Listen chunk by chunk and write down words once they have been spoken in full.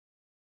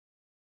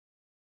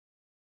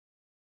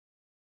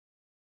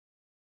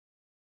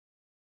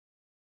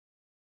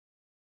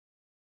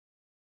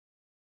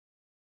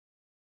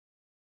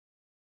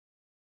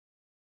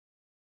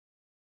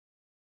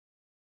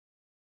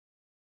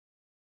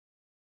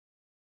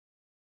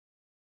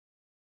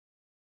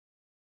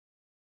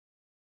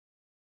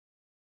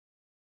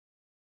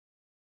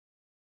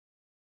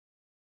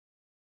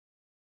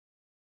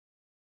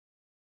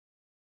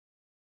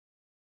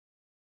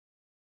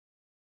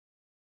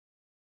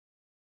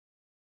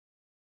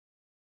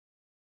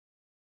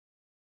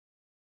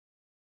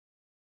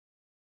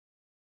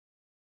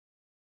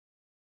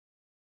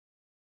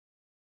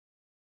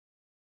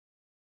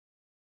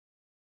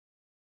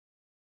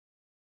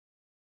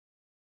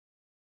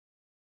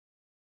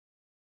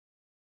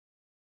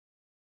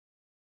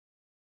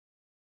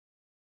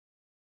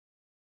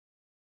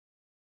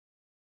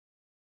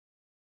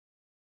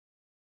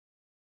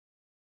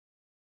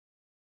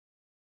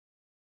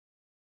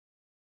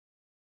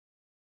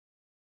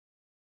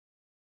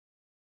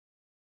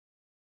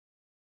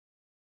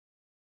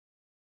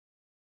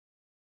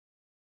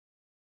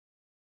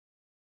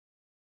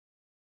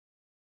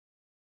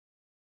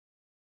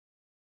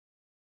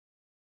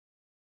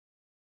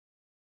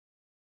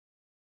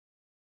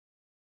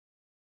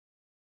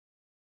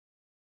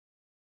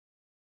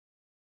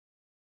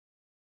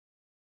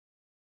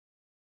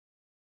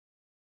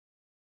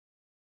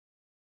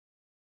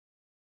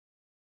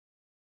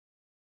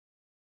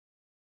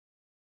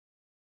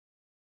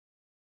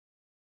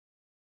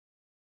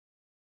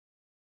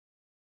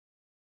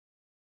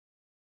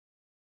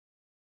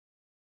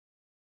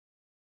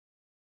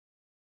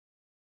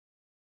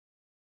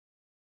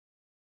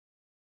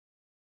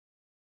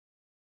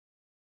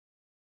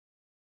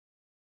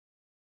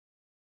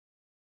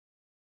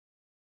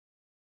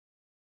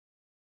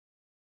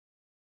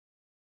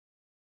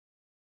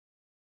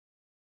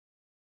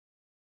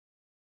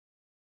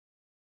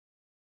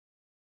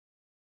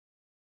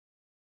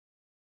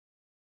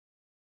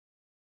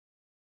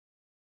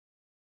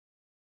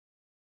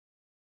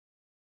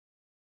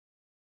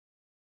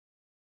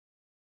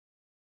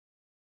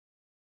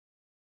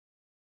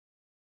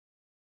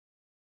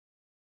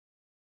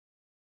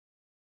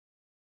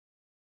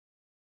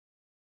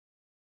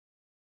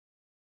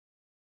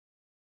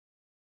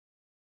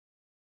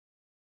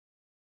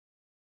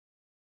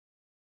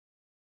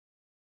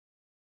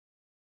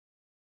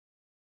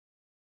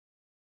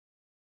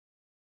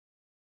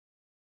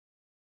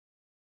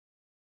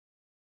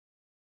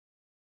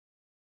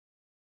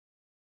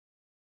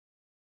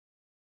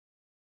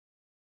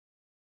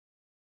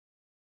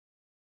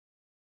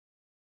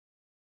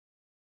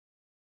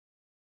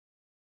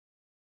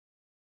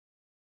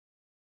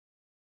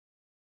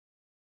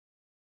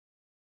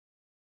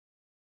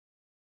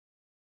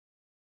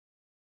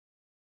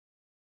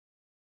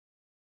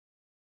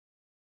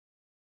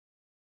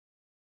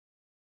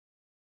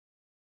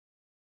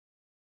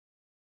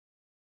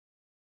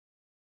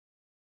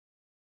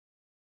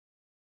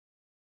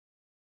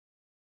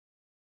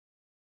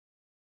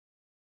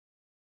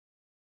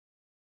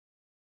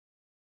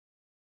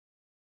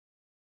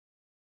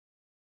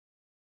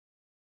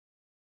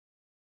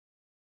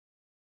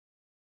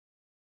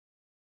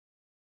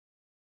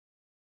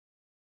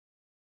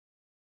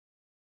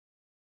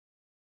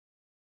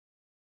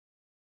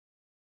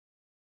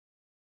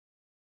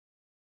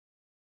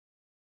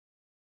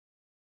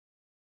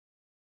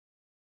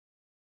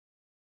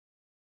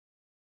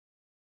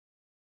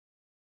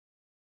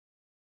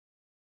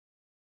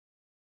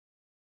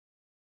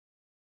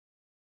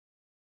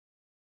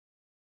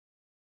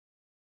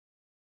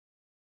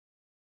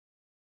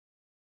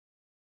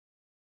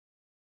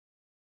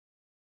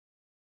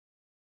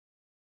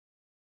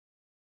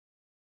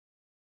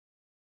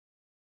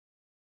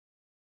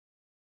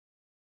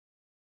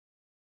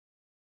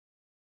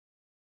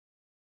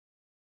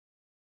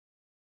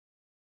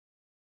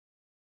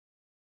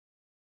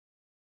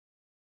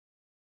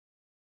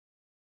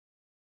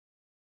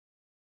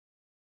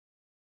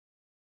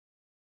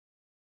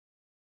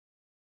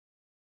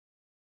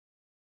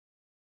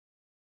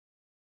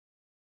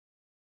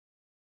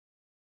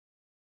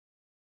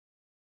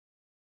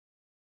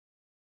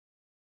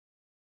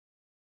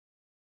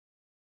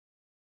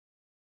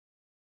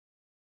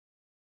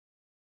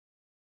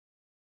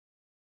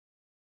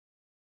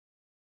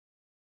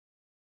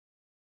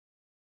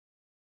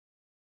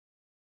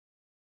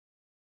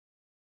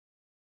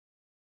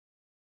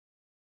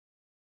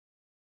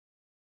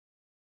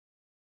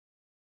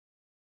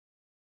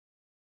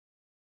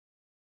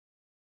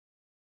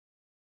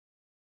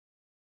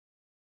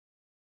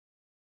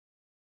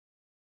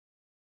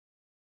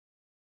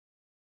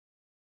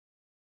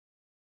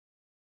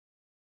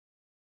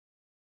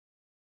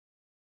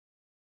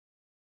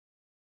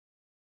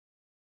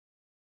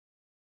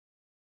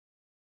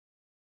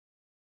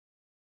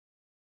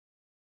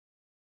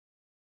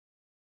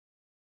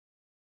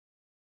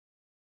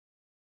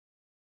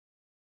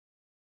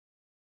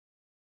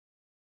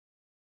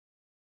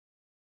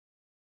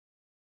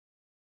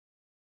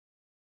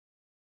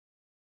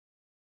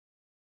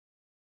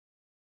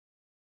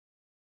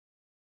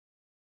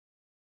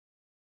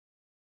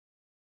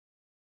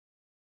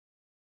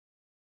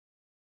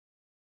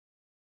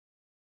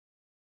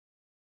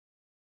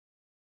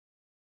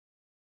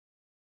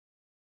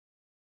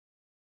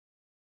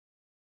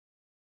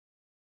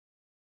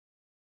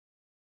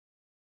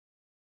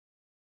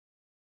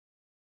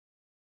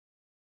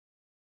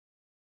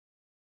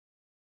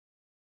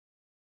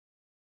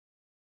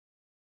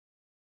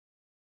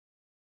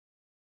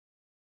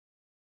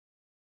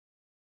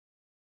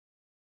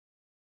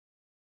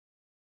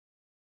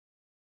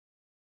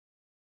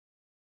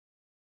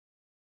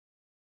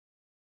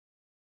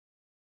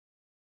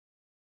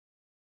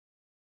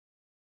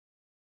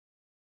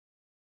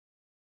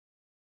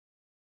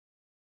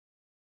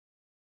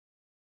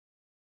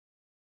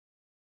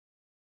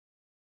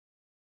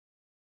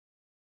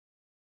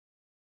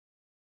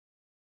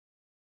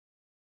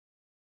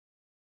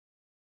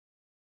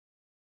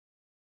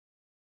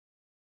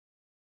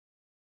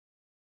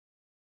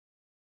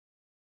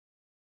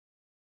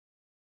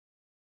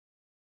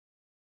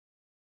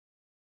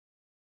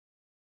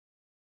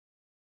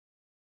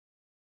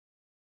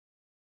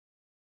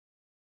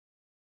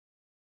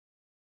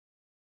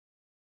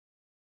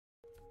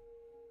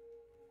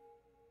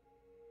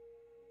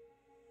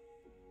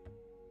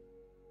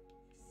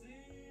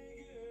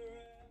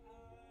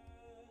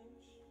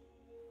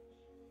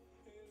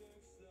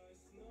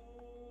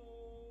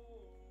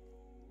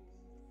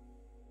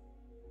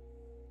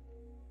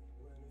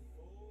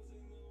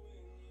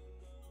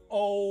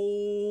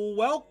Oh,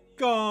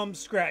 welcome,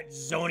 Scratch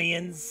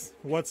Zonians.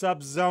 What's up,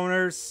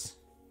 Zoners?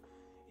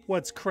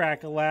 What's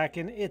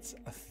crack-a-lackin'? It's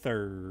a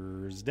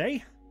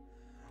Thursday.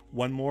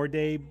 One more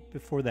day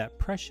before that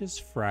precious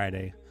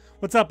Friday.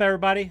 What's up,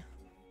 everybody?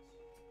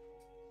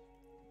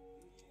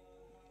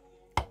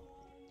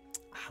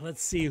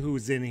 Let's see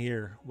who's in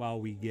here while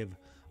we give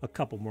a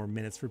couple more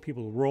minutes for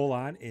people to roll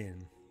on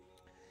in.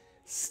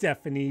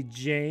 Stephanie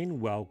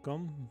Jane,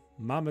 welcome.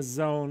 Mama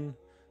Zone,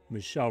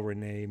 Michelle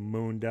Renee,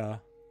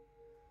 Munda,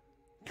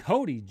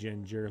 Cody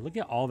Ginger. Look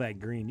at all that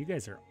green. You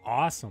guys are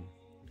awesome.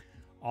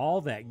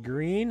 All that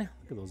green.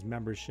 Look at those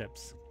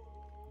memberships.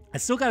 I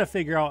still got to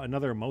figure out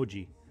another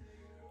emoji.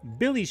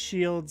 Billy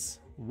Shields,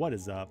 what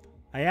is up?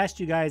 I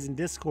asked you guys in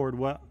Discord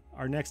what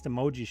our next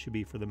emoji should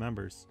be for the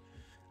members.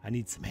 I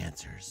need some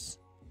answers.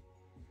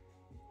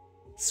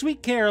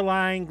 Sweet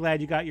Caroline,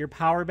 glad you got your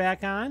power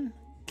back on.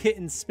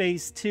 Kitten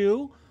Space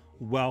 2,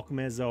 welcome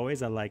as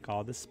always. I like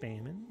all the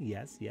spamming.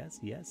 Yes, yes,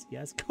 yes,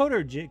 yes.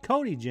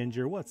 Cody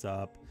Ginger, what's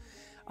up?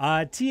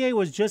 TA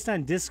was just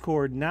on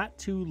Discord not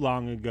too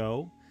long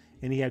ago,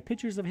 and he had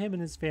pictures of him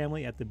and his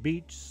family at the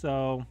beach,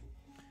 so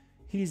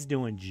he's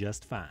doing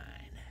just fine.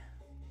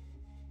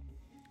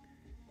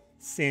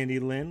 Sandy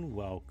Lynn,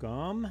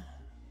 welcome.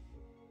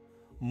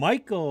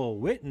 Michael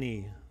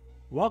Whitney,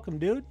 welcome,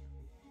 dude.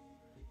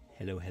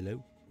 Hello,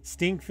 hello.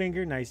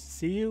 Stinkfinger, nice to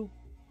see you.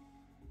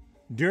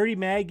 Dirty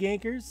Mag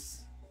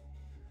Yankers,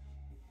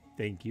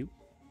 thank you.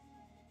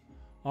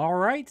 All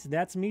right,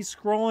 that's me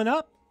scrolling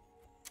up.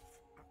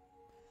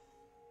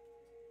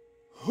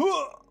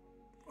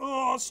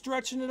 Oh,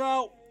 stretching it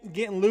out.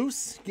 Getting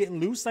loose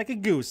like a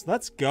goose.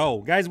 Let's go.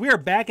 Guys, we are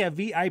back at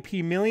VIP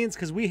Millions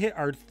because we hit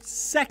our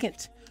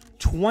second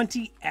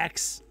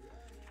 20x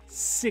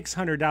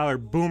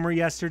 $600 boomer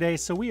yesterday.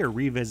 So we are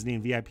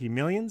revisiting VIP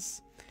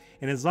Millions.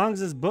 And as long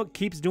as this book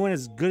keeps doing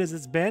as good as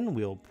it's been,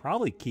 we'll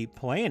probably keep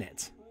playing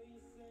it.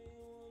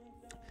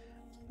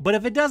 But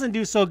if it doesn't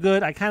do so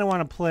good, I kind of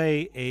want to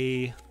play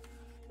a...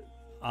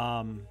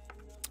 I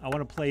want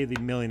to play the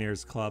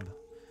Millionaires Club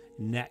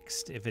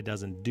next if it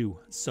doesn't do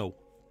so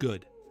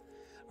good.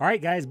 All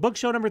right, guys. Book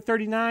show number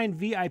 39,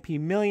 VIP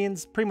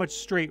Millions. Pretty much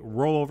straight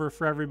rollover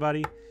for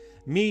everybody.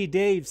 Me,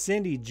 Dave,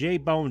 Cindy,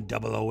 J-Bone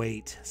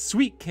 008.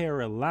 Sweet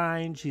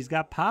Caroline. She's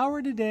got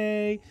power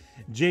today.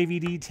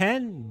 JVD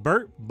 10,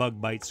 Bert, Bug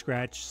Bite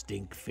Scratch,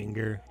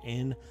 Stinkfinger,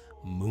 and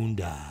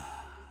Munda.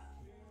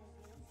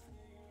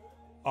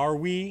 Are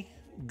we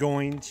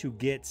going to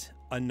get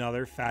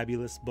another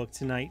fabulous book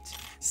tonight?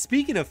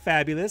 Speaking of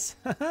fabulous,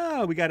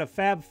 we got a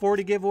Fab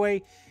 40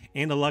 giveaway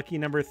and a lucky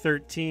number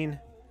 13.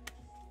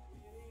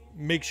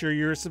 Make sure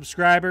you're a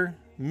subscriber.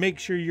 Make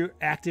sure you're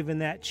active in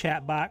that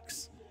chat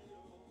box.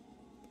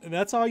 And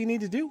that's all you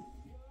need to do.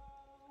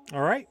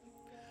 All right.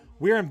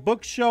 We're in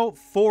book show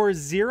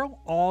 40.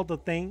 All the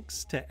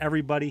thanks to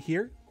everybody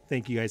here.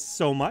 Thank you guys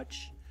so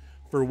much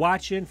for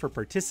watching, for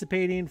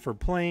participating, for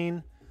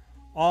playing.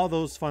 All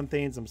those fun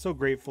things. I'm so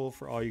grateful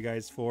for all you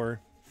guys for.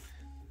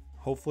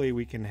 Hopefully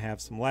we can have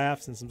some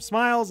laughs and some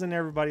smiles, and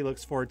everybody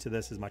looks forward to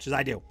this as much as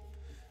I do.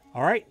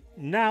 All right,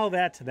 now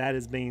that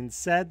is being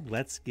said,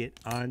 let's get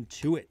on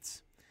to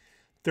it.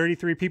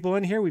 33 people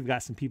in here. We've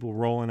got some people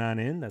rolling on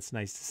in. That's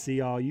nice to see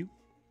all you.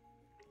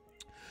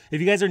 If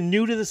you guys are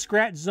new to the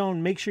Scratch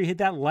Zone, make sure you hit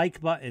that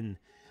like button.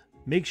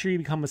 Make sure you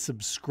become a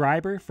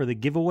subscriber for the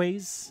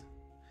giveaways.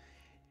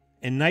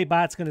 And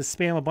Nightbot's going to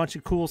spam a bunch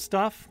of cool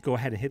stuff. Go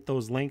ahead and hit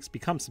those links.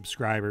 Become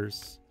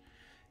subscribers.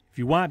 If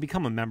you want,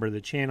 become a member of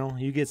the channel.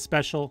 You get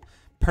special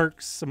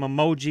perks, some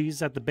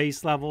emojis at the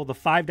base level. The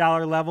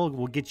 $5 level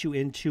will get you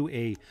into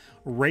a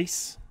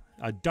race,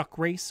 a duck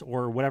race,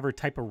 or whatever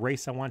type of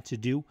race I want to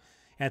do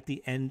at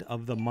the end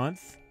of the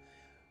month.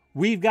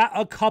 We've got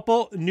a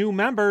couple new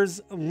members,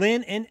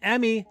 Lynn and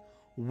Emmy.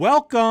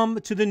 Welcome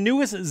to the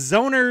newest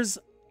Zoners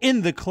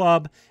in the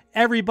club.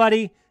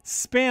 Everybody,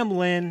 spam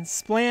Lynn,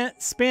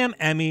 spam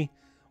Emmy.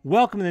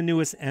 Welcome to the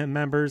newest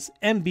members,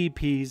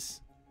 MVPs.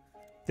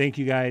 Thank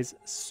you guys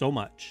so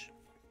much.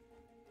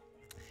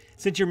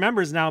 Since you're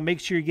members now,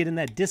 make sure you get in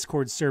that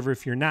Discord server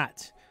if you're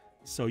not,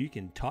 so you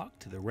can talk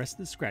to the rest of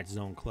the Scratch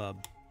Zone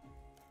Club.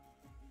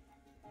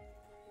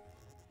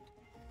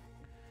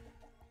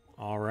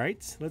 All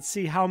right, let's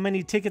see how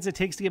many tickets it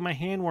takes to get my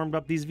hand warmed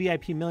up. These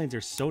VIP Millions are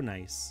so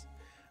nice.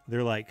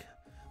 They're like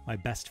my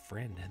best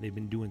friend. They've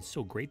been doing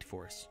so great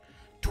for us.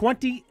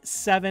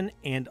 27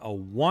 and a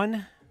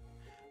 1.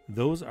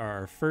 Those are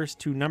our first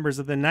two numbers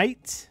of the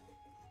night.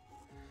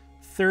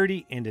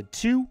 30 and a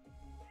 2.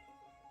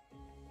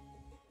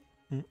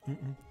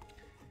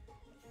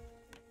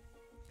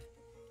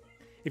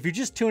 If you're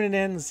just tuning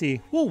in, let's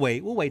see. We'll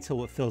wait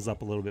till it fills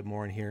up a little bit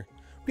more in here.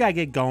 We gotta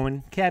get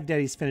going. Cav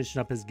Daddy's finishing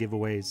up his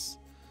giveaways.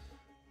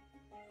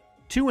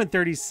 2 and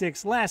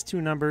 36, last two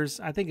numbers.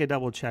 I think I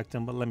double checked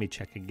them, but let me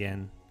check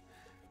again.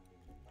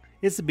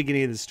 It's the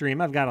beginning of the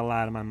stream. I've got a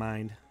lot on my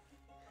mind.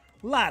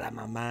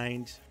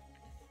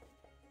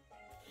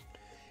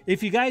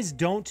 If you guys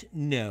don't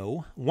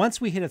know, once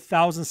we hit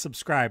 1,000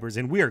 subscribers,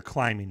 and we are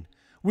climbing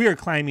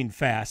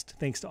fast,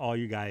 thanks to all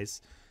you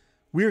guys.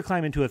 We are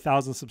climbing to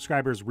 1,000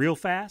 subscribers real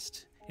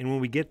fast. And when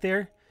we get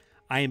there,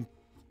 I am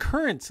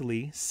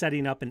currently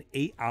setting up an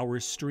 8-hour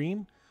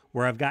stream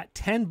where I've got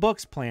 10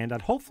 books planned.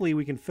 And hopefully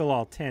we can fill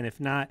all 10. If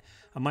not,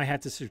 I might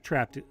have to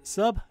subtract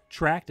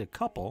a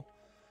couple,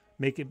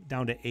 make it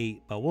down to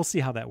 8. But we'll see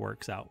how that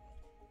works out.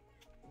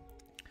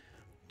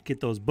 Get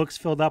those books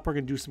filled up. We're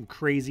going to do some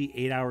crazy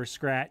 8-hour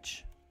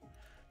scratch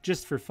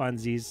just for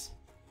funsies.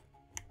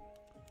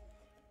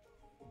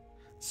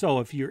 So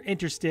if you're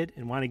interested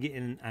and want to get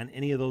in on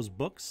any of those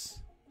books,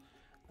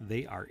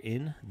 they are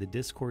in the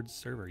Discord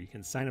server. You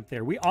can sign up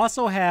there. We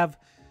also have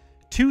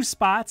 2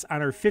 spots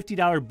on our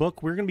 $50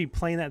 book. We're going to be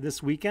playing that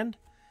this weekend.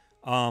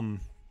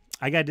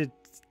 I got to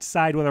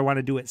decide whether I want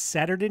to do it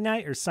Saturday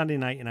night or Sunday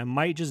night, and I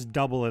might just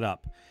double it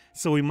up.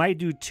 So we might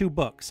do 2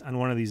 books on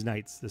one of these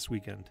nights this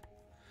weekend.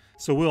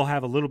 So we'll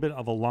have a little bit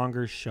of a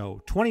longer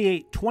show.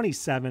 28,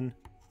 27,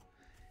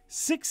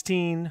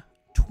 16,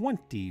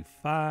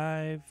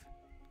 25,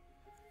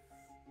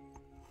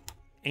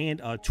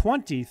 and a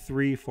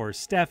 23 for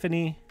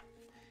Stephanie.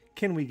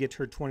 Can we get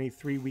her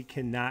 23? We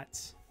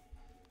cannot.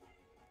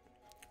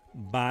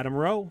 Bottom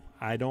row.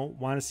 I don't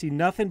want to see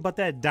nothing but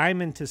that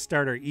diamond to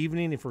start our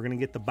evening if we're going to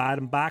get the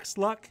bottom box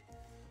luck.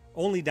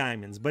 Only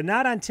diamonds, but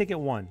not on ticket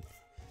 1.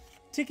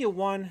 Ticket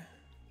 1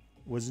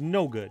 was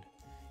no good.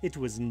 It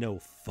was no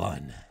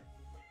fun.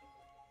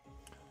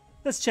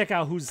 Let's check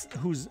out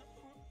who's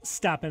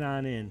stopping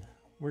on in.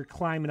 We're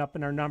climbing up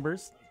in our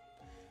numbers.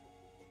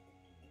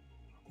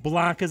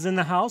 Blanca's in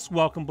the house.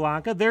 Welcome,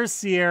 Blanca. There's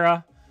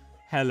Sierra.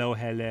 Hello,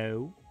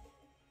 hello.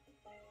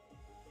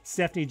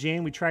 Stephanie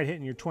Jane, we tried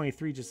hitting your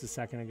 23 just a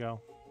second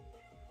ago.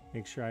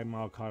 Make sure I'm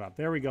all caught up.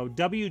 There we go.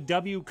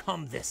 WW,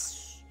 come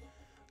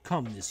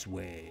this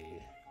way.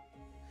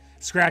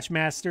 Scratch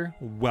Master,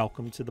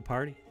 welcome to the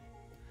party.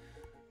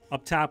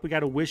 Up top, we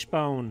got a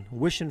wishbone,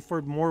 wishing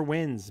for more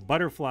wins,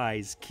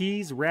 butterflies,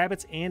 keys,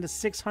 rabbits, and a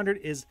 600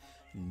 is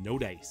no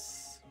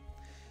dice.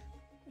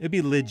 It'd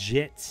be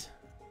legit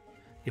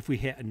if we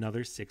hit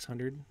another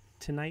 600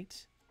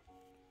 tonight.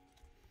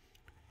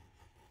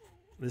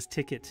 This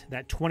ticket,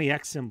 that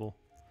 20x symbol,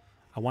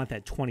 I want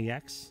that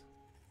 20x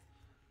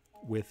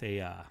with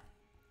a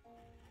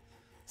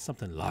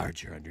something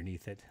larger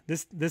underneath it.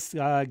 This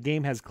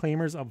game has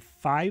claimers of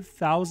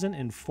 5,000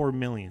 and 4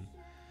 million.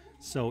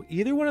 So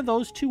either one of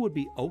those two would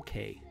be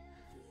okay.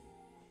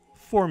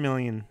 4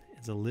 million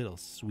is a little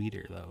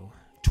sweeter though.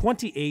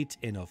 28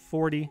 and a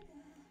 40.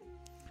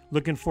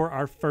 Looking for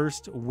our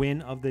first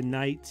win of the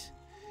night.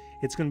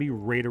 It's going to be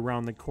right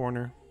around the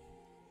corner.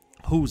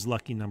 Whose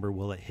lucky number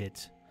will it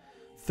hit?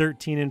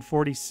 13 and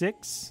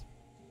 46.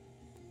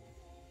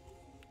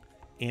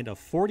 And a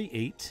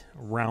 48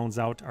 rounds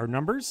out our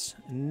numbers.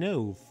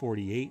 No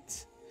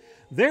 48.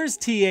 There's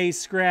TA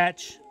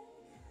Scratch.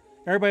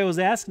 Everybody was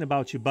asking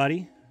about you,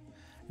 buddy.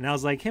 And I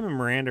was like, him and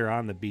Miranda are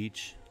on the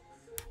beach,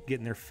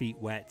 getting their feet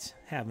wet,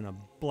 having a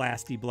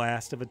blasty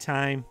blast of a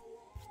time.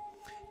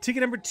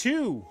 Ticket number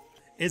 2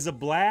 is a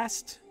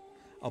blast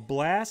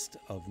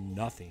of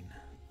nothing.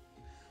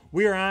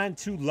 We are on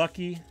to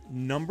lucky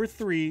number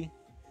 3.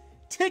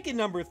 Ticket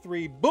number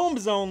 3,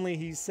 booms only,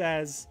 he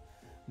says.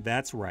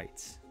 That's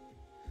right.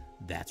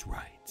 That's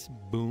right.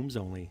 Booms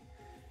only.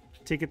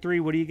 Ticket 3,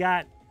 what do you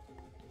got?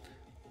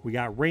 We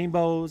got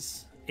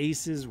rainbows,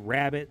 aces,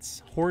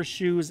 rabbits,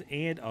 horseshoes,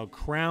 and a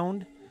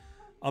crown.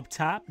 Up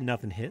top,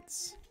 nothing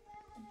hits.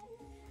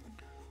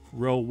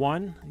 Row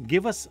 1,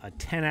 give us a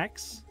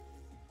 10x.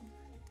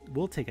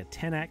 We'll take a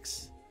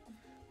 10x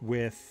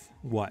with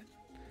what?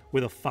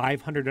 With a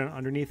 500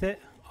 underneath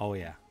it? Oh,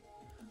 yeah.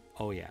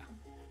 Oh, yeah.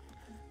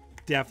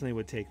 Definitely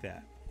would take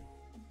that.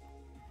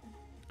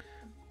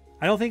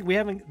 I don't think we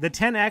haven't... The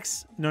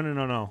 10x...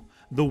 No.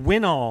 The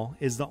win all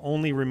is the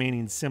only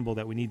remaining symbol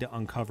that we need to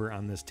uncover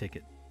on this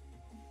ticket.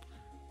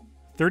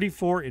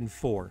 34 and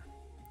 4.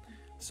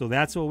 So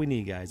that's what we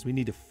need, guys. We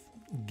need to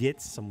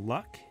get some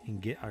luck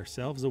and get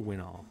ourselves a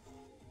win all.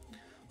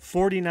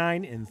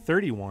 49 and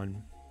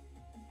 31.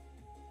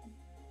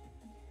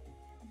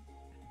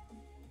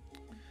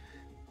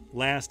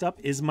 Last up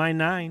is my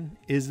 9.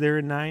 Is there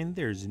a 9?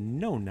 There's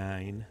no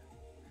 9.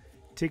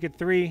 Ticket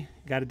 3.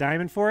 Got a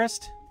diamond for us?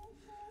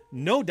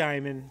 No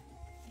diamond.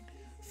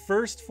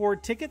 First 4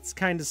 tickets,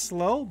 kind of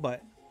slow,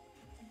 but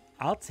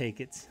I'll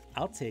take it.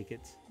 I'll take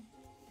it.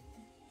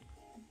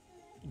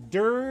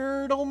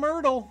 Dirtle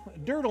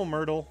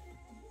Myrtle.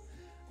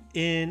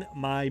 In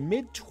my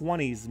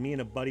mid-20s, me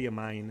and a buddy of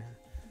mine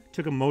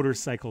took a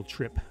motorcycle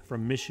trip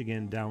from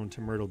Michigan down to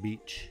Myrtle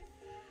Beach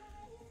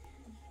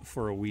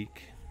for a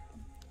week.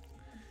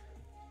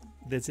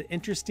 That's an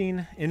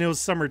interesting, and it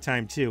was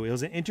summertime too. It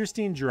was an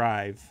interesting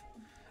drive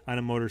on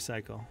a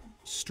motorcycle,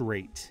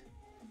 straight.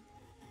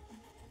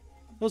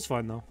 It was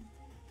fun though.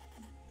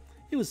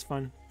 It was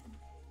fun.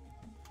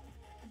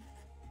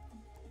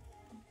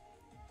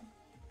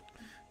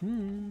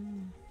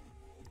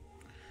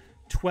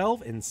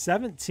 12 and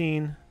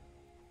 17.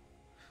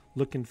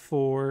 Looking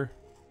for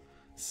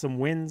some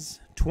wins.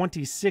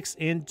 26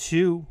 and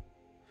 2.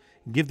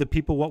 Give the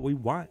people what we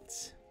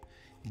want.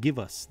 Give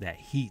us that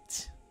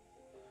heat.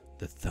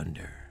 The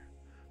thunder.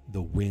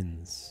 the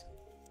wins.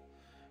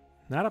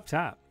 Not up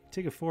top.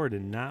 Ticket 4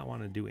 did not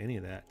want to do any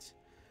of that.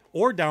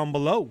 Or down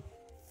below.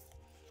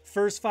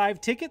 First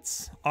 5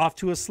 tickets, off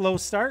to a slow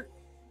start.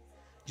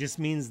 Just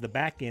means the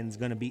back end's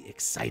going to be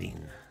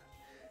exciting.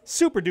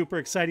 Super duper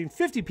exciting.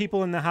 50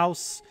 people in the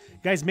house.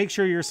 Guys, make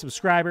sure you're a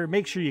subscriber.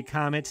 Make sure you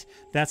comment.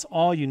 That's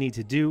all you need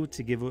to do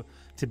to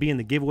be in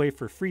the giveaway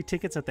for free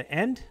tickets at the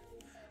end.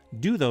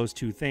 Do those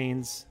 2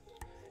 things.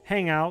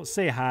 Hang out.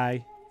 Say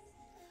hi.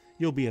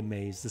 You'll be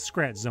amazed. The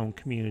Scratch Zone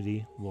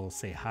community will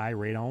say hi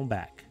right on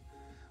back.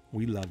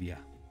 We love you.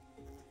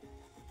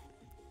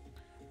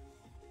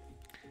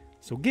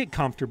 So get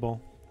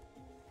comfortable.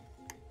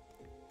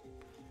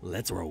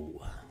 Let's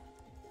roll.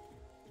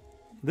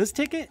 This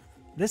ticket,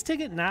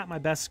 not my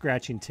best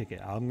scratching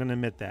ticket. I'm going to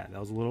admit that. That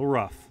was a little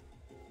rough.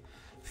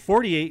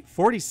 48,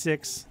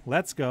 46.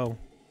 Let's go.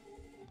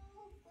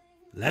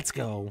 Let's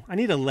go. I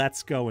need a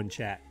let's go in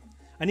chat.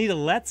 I need a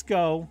let's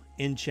go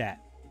in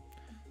chat.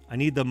 I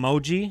need the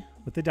emoji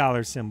with the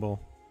dollar symbol.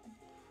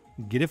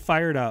 Get it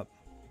fired up.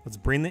 Let's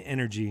bring the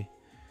energy.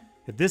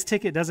 If this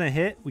ticket doesn't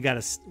hit, we've got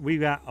a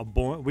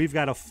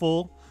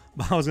full,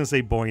 I was going to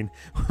say boing.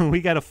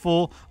 We got a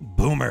full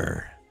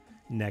boomer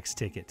next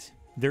ticket.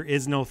 There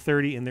is no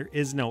 30 and there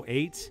is no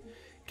 8.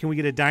 Can we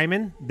get a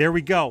diamond? There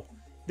we go.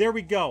 There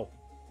we go.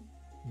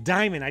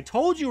 Diamond. I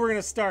told you we're going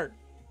to start.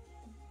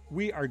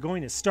 We are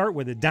going to start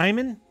with a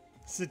diamond.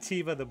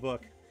 Sativa the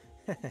book.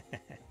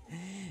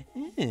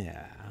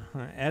 Yeah.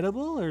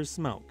 Edible or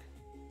smoke?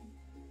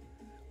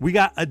 We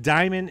got a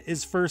diamond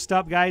is first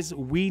up, guys.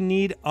 We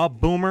need a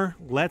boomer.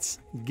 Let's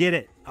get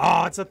it.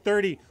 Oh, it's a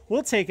 30.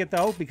 We'll take it,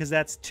 though, because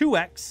that's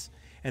 2x,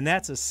 and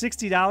that's a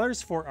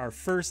 $60 for our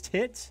first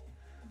hit.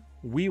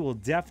 We will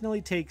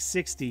definitely take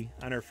 60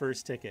 on our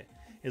first ticket,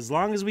 as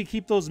long as we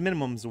keep those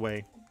minimums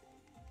away.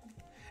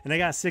 And I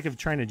got sick of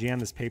trying to jam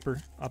this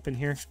paper up in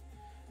here,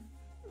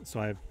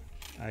 so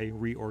I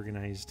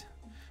reorganized.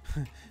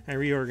 I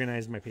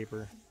reorganized my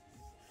paper.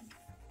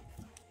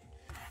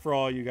 For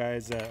all you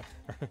guys that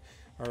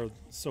are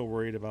so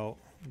worried about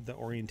the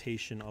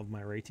orientation of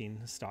my writing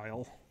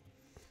style.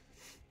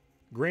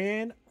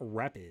 Grand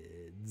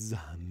Rapids,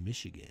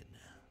 Michigan.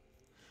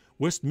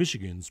 West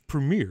Michigan's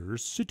premier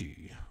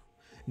city.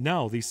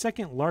 Now the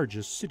second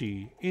largest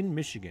city in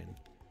Michigan.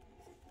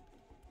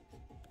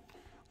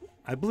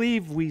 I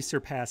believe we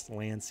surpassed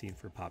Lansing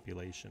for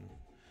population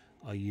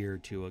a year or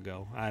 2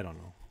 ago. I don't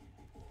know.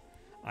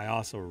 I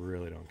also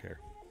really don't care.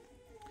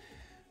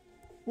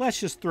 Let's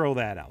just throw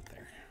that out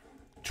there.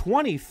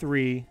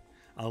 23,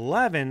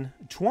 11,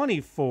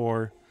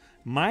 24,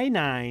 my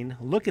 9.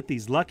 Look at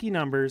these lucky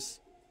numbers.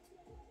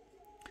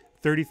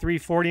 33,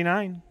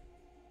 49.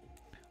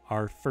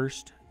 Our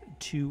first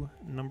 2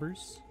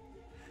 numbers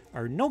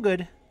are no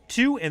good.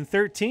 2 and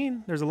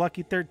 13. There's a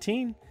lucky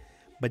 13.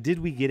 But did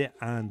we get it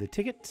on the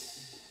ticket?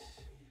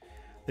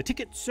 The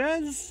ticket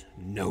says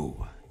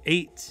no.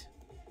 8.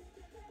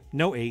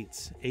 No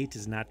 8s. 8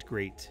 is not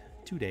great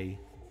today.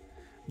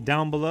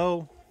 Down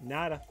below,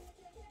 nada.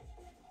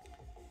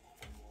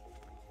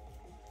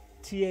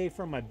 TA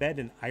from my bed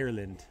in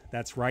Ireland.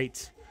 That's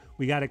right.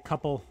 We got a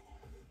couple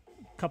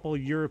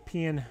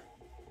European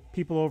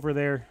people over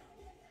there.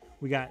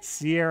 We got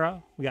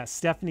Sierra. We got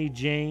Stephanie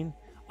Jane,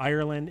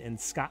 Ireland and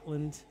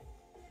Scotland.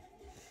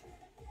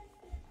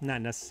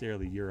 Not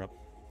necessarily Europe.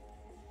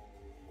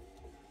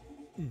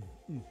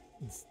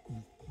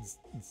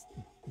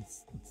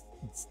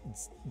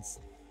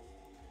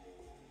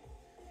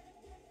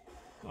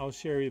 I'll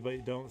share you,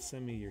 but don't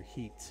send me your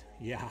heat.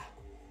 Yeah.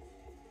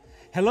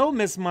 Hello,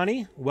 Miss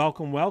Money.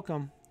 Welcome,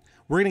 welcome.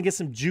 We're going to get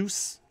some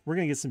juice. We're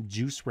going to get some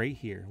juice right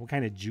here. What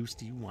kind of juice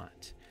do you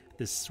want?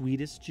 The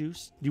sweetest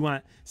juice? Do you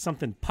want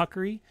something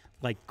puckery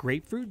like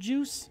grapefruit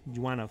juice? Do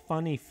you want a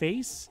funny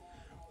face?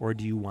 Or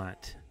do you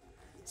want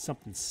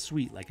something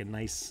sweet like a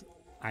nice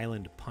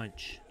island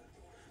punch?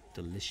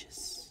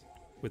 Delicious.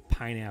 With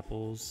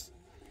pineapples,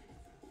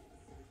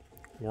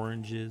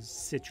 oranges,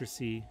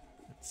 citrusy,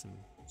 some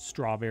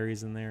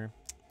strawberries in there.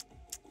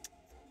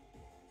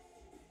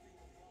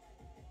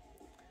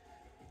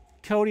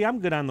 Cody, I'm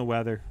good on the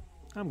weather.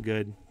 I'm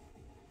good.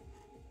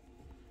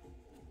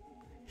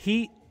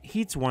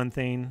 Heat's one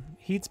thing.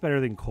 Heat's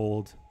better than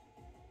cold.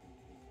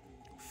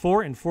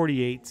 4 and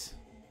 48.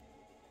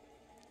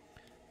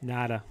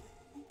 Nada.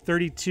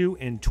 32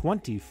 and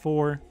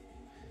 24.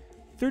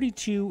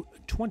 32,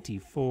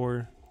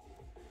 24.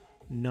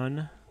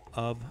 None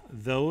of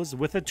those.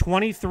 With a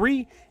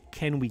 23,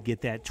 can we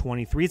get that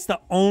 23? It's the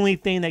only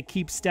thing that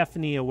keeps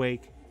Stephanie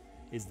awake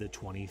is the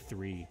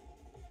 23.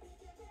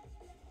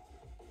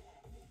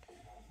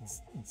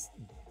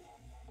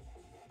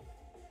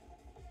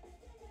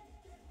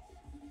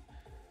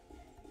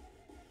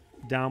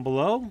 Down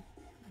below,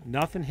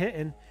 nothing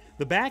hitting.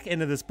 The back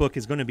end of this book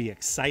is going to be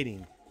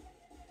exciting.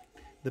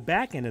 The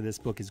back end of this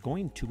book is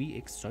going to be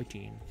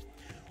exciting.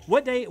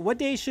 What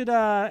day should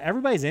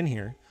everybody's in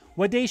here?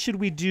 What day should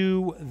we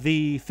do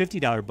the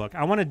 $50 book?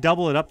 I want to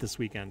double it up this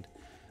weekend.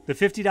 The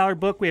 $50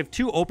 book, we have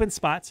 2 open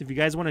spots. If you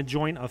guys want to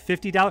join a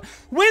 $50,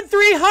 win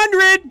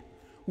 300.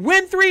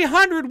 Win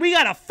 300. We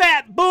got a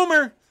fat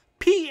boomer.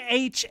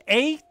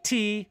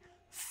 PHAT,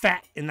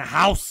 fat in the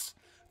house.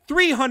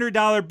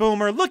 $300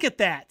 boomer. Look at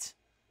that.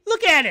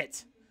 Look at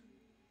it.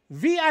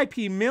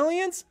 VIP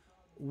Millions.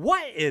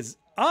 What is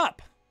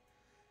up?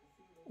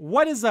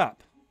 What is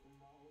up?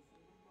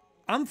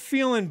 I'm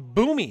feeling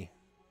boomy.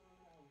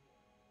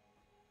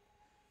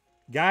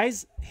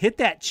 Guys, hit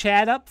that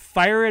chat up.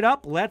 Fire it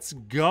up. Let's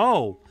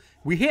go.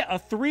 We hit a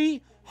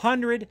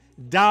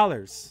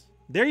 $300.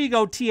 There you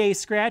go, TA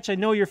Scratch. I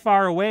know you're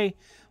far away,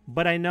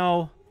 but I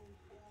know.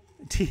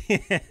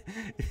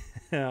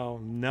 Oh,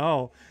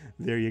 no.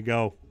 There you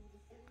go.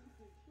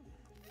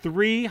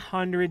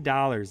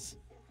 $300.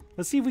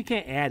 Let's see if we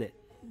can't add it.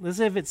 Let's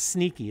see if it's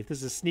sneaky, if this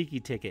is a sneaky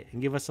ticket,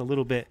 and give us a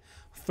little bit,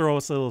 throw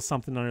us a little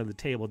something under the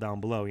table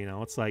down below. You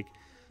know, it's like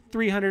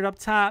 300 up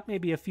top,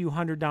 maybe a few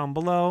hundred down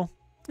below.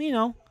 You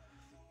know,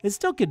 it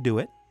still could do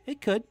it.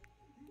 It could.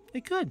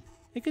 It could.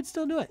 It could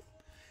still do it.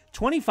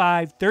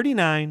 25,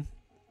 39.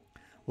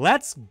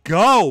 Let's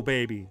go,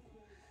 baby.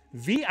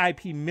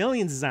 VIP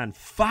Millions is on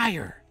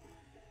fire.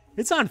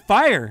 It's on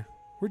fire.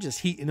 We're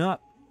just heating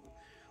up.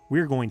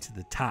 We're going to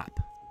the top,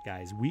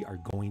 guys. We are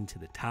going to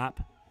the top.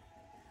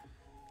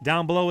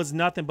 Down below is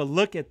nothing, but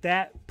look at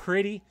that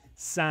pretty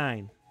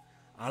sign.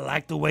 I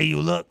like the way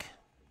you look.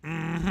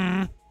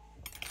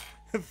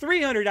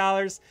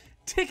 $300.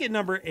 Ticket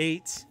number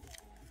 8.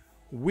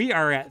 We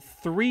are at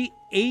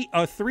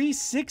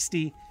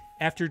 360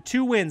 after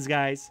 2 wins,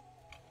 guys.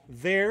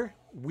 There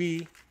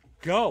we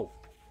go.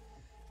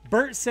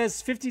 Bert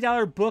says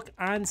 $50 book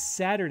on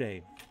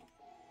Saturday.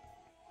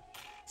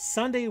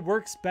 Sunday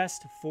works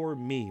best for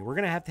me. We're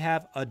going to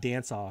have a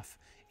dance-off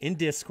in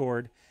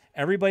Discord.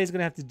 Everybody's going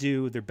to have to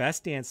do their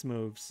best dance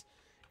moves,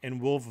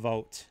 and we'll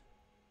vote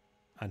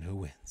on who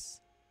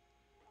wins.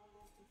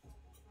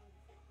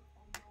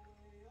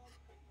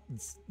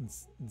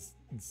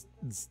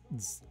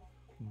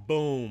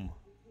 Boom.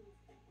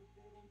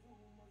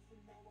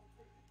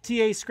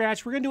 TA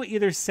Scratch, we're going to do it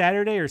either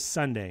Saturday or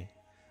Sunday.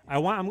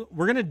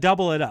 We're going to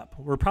double it up.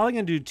 We're probably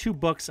going to do 2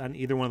 books on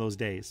either one of those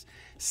days.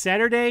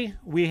 Saturday,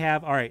 we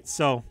have, all right,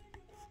 so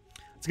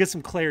let's get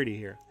some clarity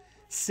here.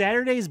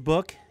 Saturday's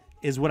book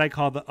is what I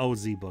call the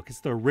OZ book.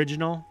 It's the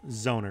original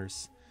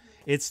Zoners.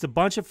 It's a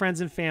bunch of friends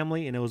and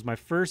family, and it was my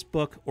first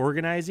book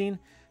organizing,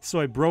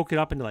 so I broke it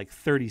up into like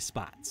 30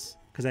 spots.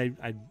 Because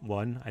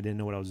one, I didn't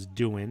know what I was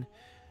doing,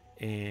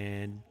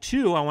 and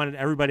 2, I wanted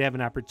everybody to have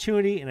an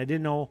opportunity, and I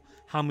didn't know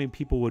how many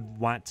people would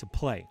want to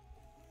play.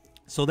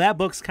 So that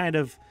book's kind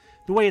of,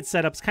 the way it's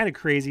set up is kind of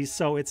crazy,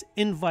 so it's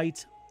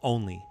invite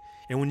only.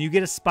 And when you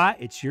get a spot,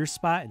 it's your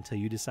spot until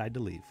you decide to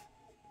leave.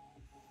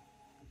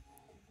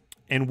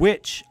 And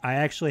which I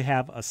actually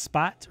have a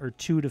spot or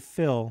 2 to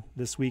fill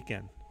this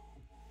weekend.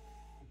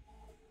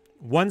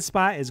 1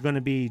 spot is going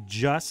to be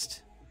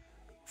just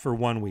for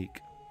 1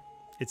 week.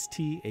 It's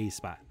TA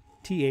spot.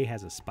 TA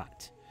has a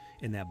spot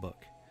in that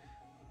book,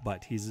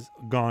 but he's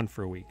gone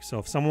for a week. So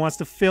if someone wants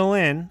to fill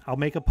in, I'll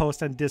make a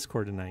post on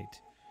Discord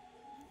tonight.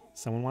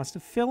 Someone wants to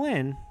fill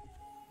in,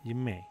 you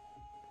may.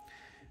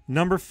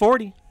 Number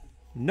 40.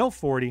 No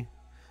 40.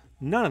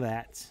 None of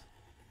that.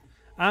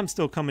 I'm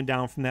still coming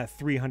down from that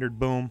 300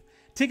 boom.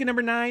 Ticket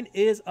number 9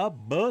 is a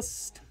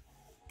bust.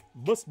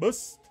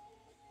 Bust.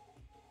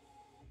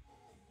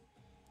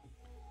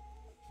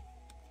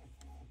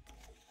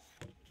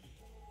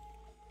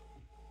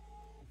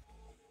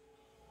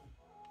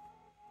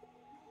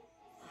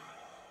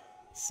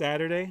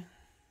 Saturday.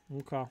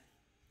 Okay.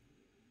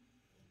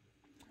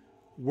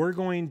 We're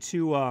going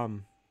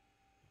to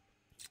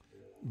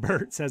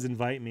Bert says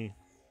invite me.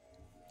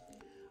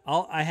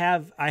 I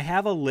have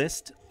a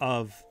list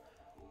of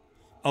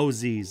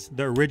OZs,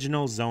 the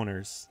original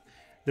Zoners.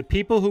 The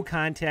people who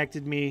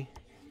contacted me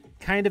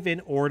kind of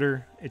in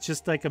order. It's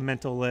just like a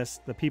mental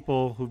list. The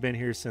people who've been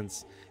here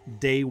since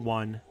day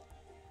 1.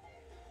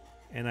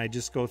 And I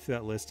just go through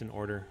that list in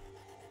order.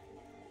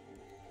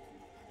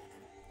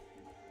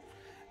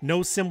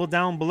 No symbol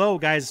down below,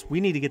 guys. We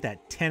need to get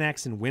that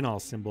 10x and win all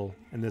symbol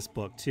in this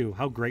book, too.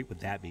 How great would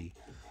that be?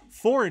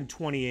 4 and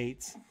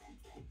 28.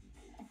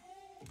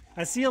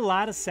 I see a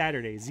lot of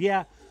Saturdays.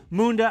 Yeah,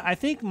 Munda, I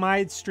think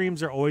my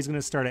streams are always going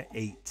to start at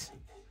 8.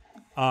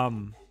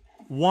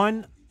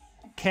 1,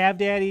 Cav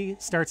Daddy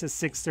starts at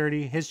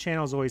 6:30. His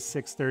channel is always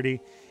 6:30.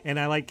 And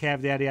I like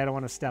Cav Daddy. I don't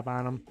want to step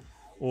on him.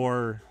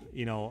 Or,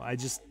 you know,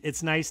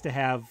 it's nice to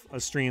have a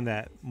stream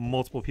that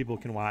multiple people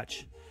can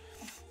watch.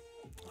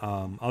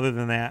 Other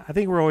than that, I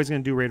think we're always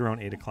going to do right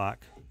around 8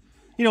 o'clock.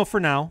 You know, for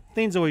now,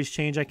 things always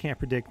change. I can't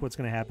predict what's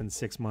going to happen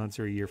 6 months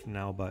or a year from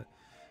now, but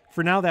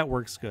for now, that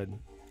works good.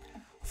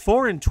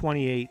 4 and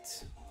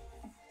 28.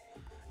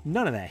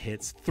 None of that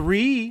hits.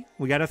 3.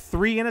 We got a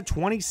 3 and a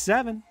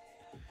 27.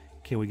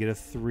 Can we get a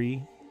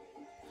 3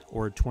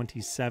 or a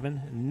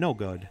 27? No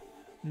good.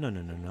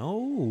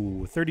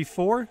 No.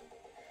 34?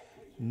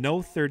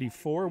 No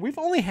 34. We've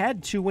only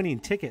had 2 winning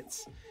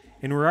tickets,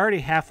 and we're already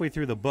halfway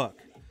through the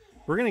book.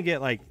 We're going to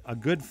get like a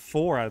good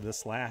 4 out of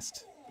this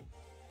last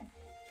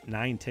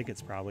 9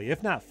 tickets probably,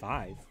 if not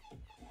 5.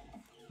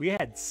 We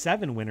had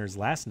 7 winners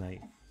last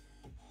night.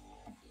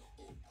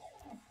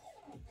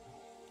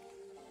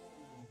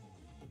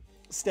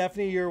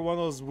 Stephanie, you're one of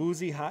those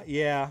woozy hot.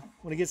 Yeah,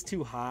 when it gets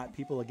too hot,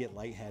 people will get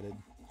lightheaded.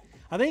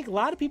 I think a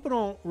lot of people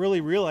don't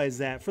really realize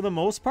that. For the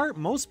most part,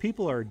 most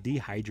people are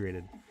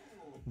dehydrated.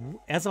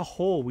 As a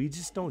whole, we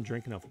just don't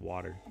drink enough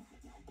water.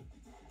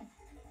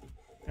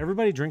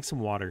 Everybody drink some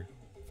water.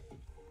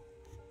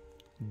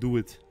 Do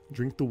it.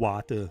 Drink the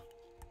water.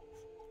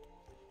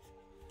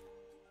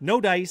 No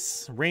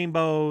dice,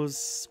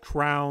 rainbows,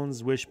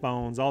 crowns,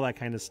 wishbones, all that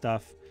kind of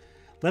stuff.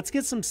 Let's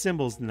get some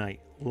symbols tonight.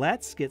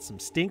 Let's get some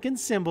stinking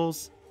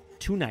symbols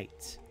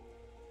tonight.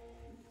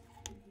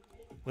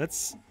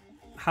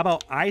 How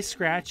about I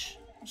scratch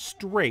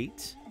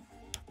straight?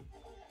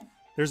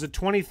 There's a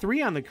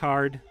 23 on the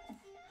card.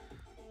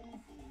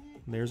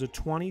 There's a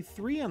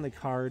 23 on the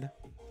card.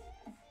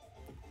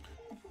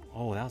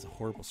 Oh, that was a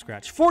horrible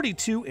scratch.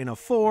 42 and a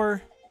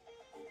 4.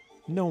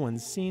 No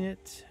one's seen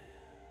it.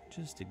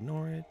 Just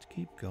ignore it.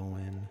 Keep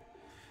going.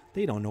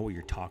 They don't know what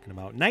you're talking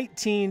about.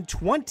 19,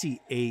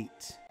 28.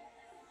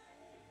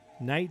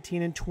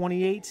 19 and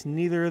 28.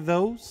 Neither of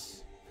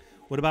those.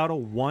 What about a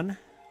 1,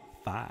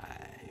 5?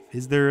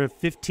 Is there a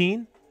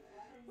 15?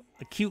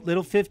 A cute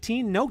little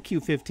 15? No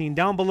cute 15.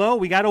 Down below,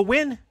 we got a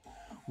win.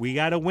 We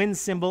got a win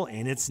symbol,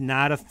 and it's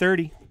not a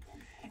 30.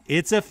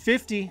 It's a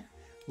 50.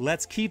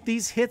 Let's keep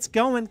these hits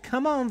going.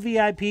 Come on,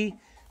 VIP.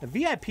 The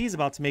VIP is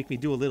about to make me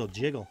do a little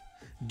jiggle.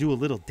 Do a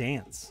little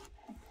dance.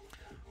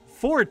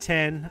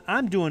 410.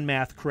 I'm doing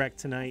math correct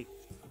tonight.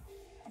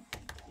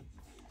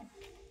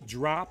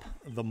 Drop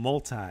the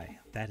multi.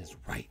 That is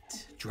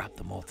right. Drop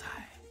the multi.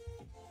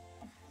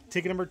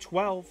 Ticket number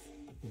 12.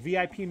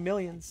 VIP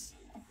Millions.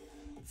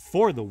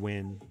 For the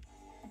win.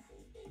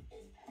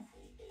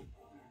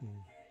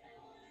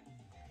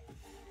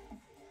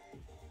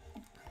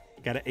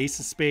 Got an ace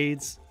of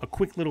spades, a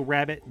quick little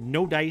rabbit,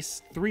 no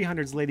dice,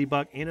 300's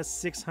Ladybug, and a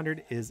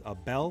 600 is a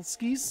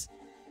Bellskis.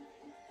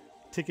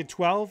 Ticket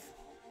 12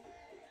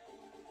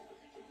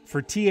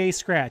 for TA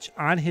Scratch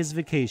on his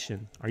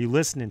vacation. Are you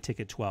listening,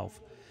 Ticket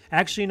 12?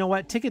 Actually, you know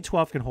what? Ticket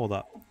 12 can hold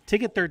up.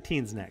 Ticket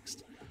 13's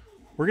next.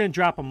 We're going to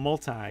drop a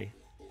multi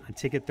on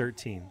Ticket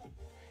 13.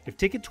 If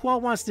Ticket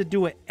 12 wants to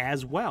do it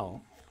as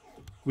well,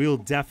 we'll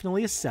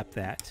definitely accept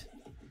that.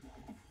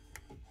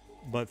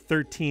 But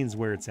 13's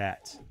where it's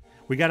at.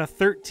 We got a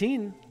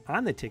 13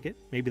 on the ticket.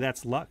 Maybe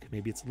that's luck.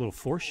 Maybe it's a little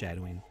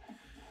foreshadowing.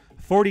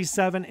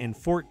 47 and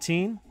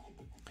 14.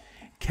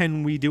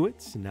 Can we do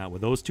it? Not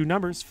with those two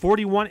numbers.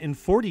 41 and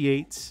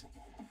 48.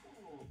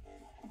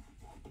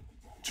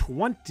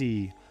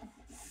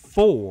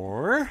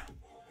 24.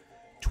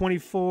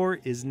 24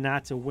 is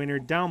not a winner.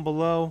 Down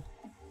below.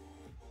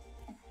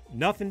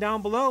 Nothing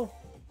down below.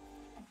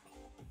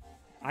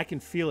 I can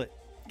feel it.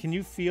 Can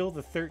you feel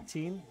the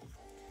 13?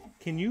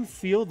 Can you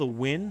feel the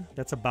win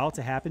that's about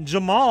to happen?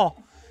 Jamal,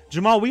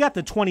 we got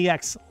the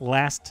 20X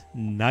last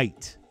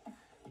night.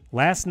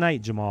 Last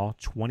night, Jamal,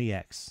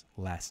 20X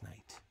last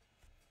night.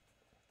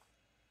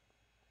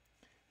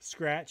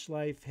 Scratch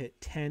Life hit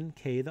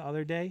 10K the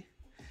other day.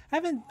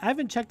 I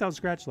haven't checked out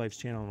Scratch Life's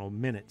channel in a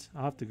minute.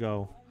 I'll have to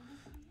go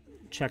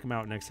check him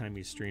out next time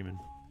he's streaming.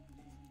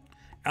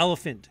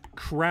 Elephant,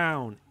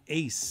 Crown,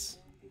 Ace.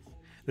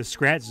 The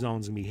Scratch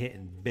Zone's going to be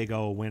hitting big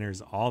O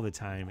winners all the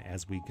time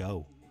as we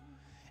go.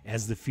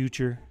 As the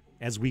future,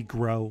 as we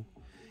grow,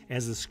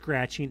 as the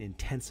scratching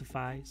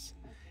intensifies,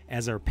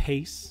 as our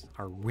pace,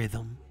 our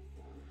rhythm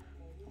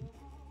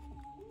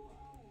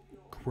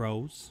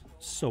grows,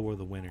 so are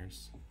the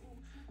winners.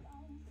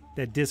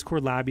 That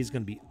Discord lobby is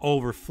going to be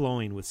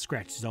overflowing with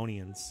Scratch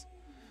Zonians.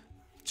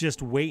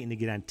 Just waiting to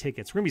get on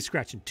tickets. We're going to be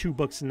scratching 2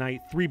 books a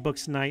night, 3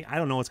 books a night. I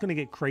don't know. It's going to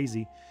get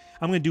crazy.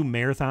 I'm going to do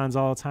marathons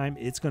all the time.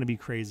 It's going to be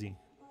crazy.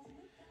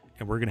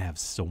 And we're going to have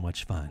so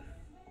much fun.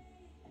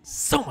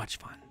 So much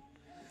fun.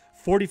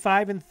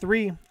 45 and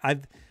 3.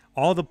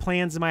 All the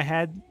plans in my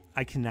head.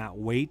 I cannot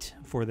wait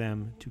for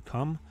them to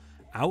come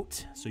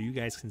out so you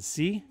guys can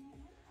see.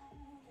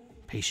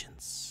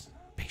 Patience.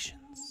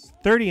 Patience.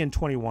 30 and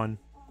 21.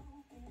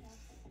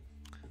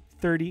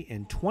 30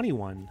 and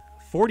 21.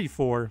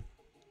 44.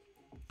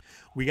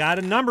 We got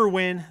a number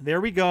win.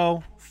 There we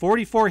go.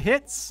 44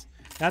 hits.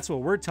 That's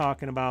what we're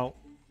talking about.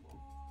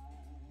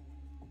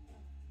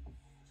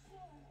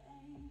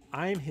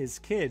 I'm his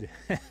kid.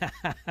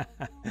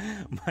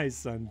 My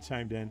son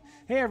chimed in.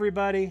 Hey,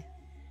 everybody.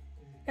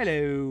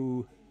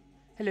 Hello.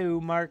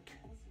 Hello, Mark.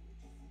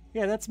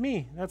 Yeah, that's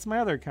me. That's my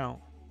other account.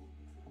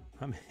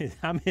 I'm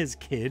his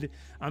kid.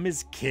 I'm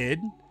his kid.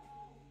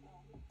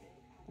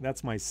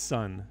 That's my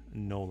son,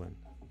 Nolan.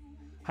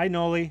 Hi,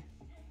 Noli.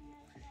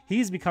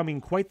 He's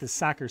becoming quite the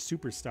soccer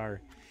superstar.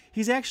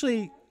 He's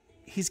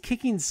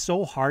kicking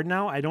so hard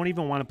now, I don't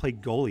even want to play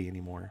goalie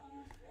anymore.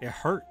 It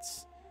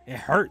hurts. It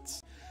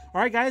hurts. All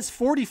right, guys,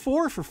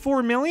 44 for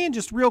 4 million,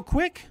 just real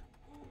quick.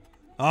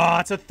 Oh,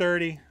 it's a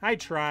 30. I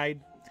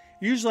tried.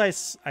 Usually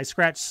I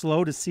scratch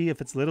slow to see if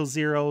it's little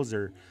zeros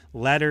or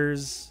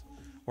letters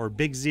or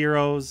big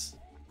zeros.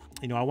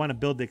 You know, I want to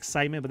build the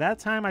excitement, but that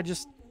time I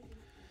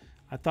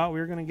thought we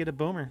were going to get a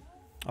boomer,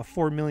 a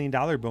 $4 million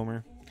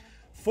boomer.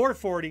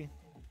 440.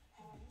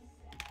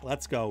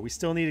 Let's go. We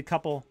still need a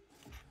couple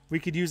We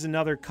could use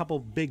another couple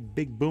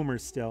big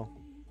boomers still.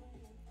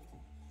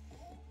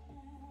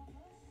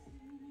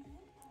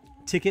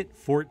 Ticket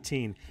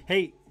 14.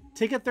 Hey,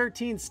 ticket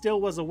 13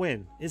 still was a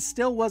win. It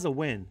still was a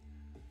win.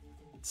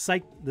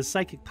 The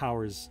psychic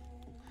powers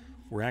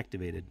were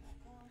activated.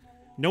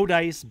 No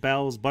dice,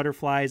 bells,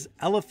 butterflies,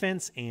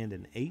 elephants, and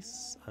an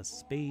ace of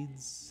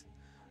spades.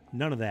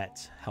 None of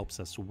that helps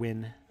us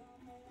win.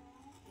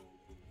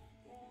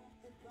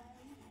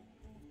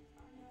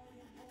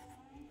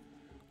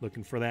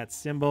 Looking for that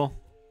symbol.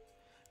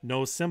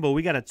 No symbol.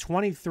 We got a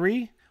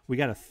 23. We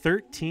got a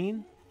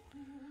 13.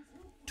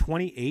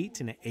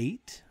 28 and an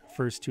 8.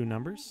 First two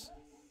numbers.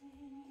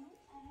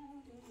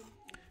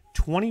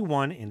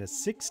 21 and a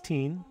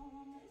 16.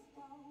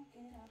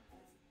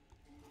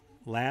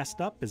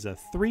 Last up is a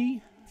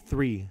 3,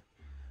 3.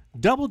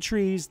 Double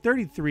trees,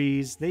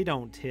 33s. They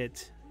don't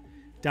hit.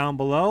 Down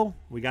below,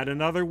 we got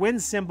another win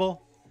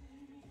symbol.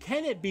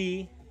 Can it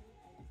be?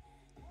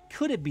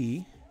 Could it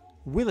be?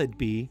 Will it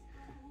be?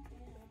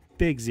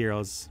 Big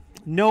zeros.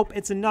 Nope,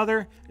 it's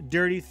another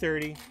dirty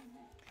 30.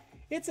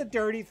 It's a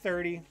dirty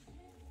 30.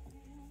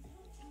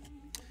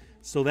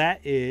 So that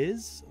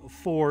is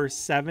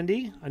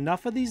 470.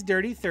 Enough of these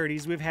dirty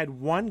 30s. We've had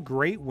one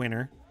great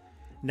winner.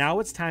 Now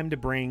it's time to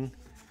bring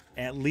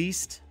at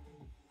least,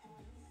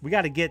 we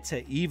got to get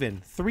to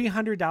even.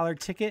 $300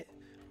 ticket,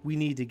 we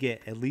need to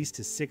get at least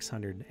to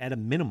 600 at a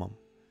minimum.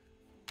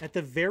 At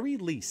the very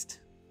least.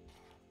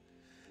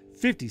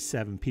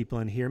 57 people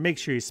in here. Make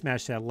sure you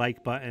smash that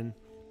like button.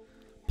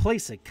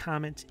 Place a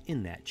comment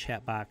in that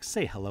chat box.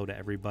 Say hello to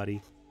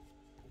everybody.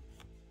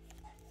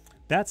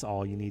 That's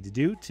all you need to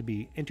do to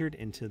be entered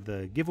into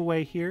the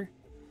giveaway here.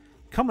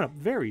 Coming up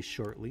very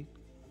shortly,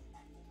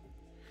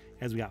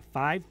 as we got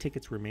 5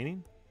 tickets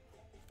remaining.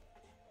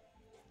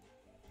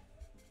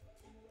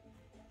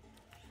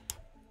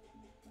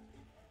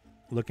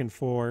 Looking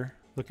for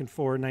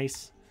a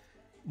nice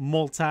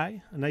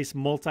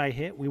multi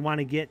hit. We want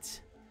to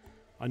get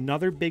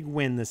another big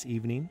win this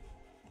evening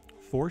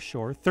for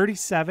sure.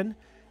 37,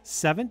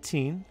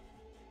 17,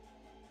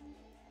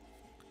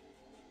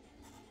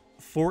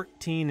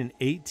 14, and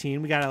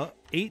 18. We got a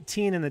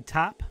 18 in the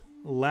top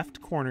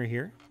left corner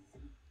here.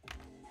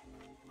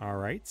 All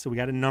right, so we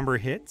got a number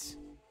hit.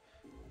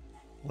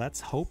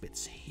 Let's hope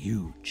it's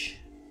huge.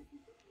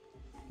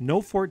 No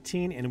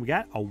 14, and we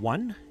got a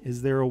 1.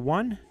 Is there a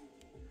 1?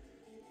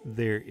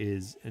 There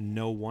is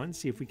no 1.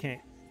 See if we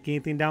can't get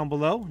anything down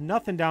below.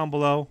 Nothing down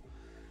below.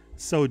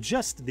 So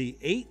just the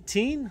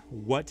 18.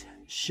 What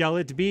shall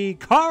it be?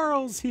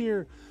 Carl's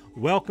here.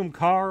 Welcome,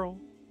 Carl.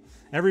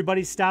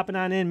 Everybody stopping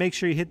on in. Make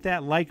sure you hit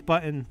that like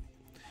button.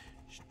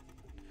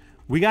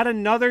 We got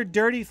another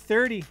dirty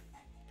 30.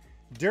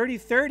 Dirty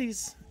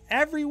 30s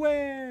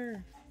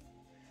everywhere.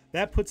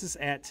 That puts us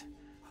at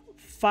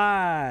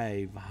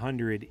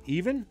 500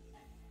 even.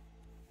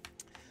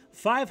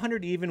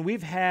 500 even.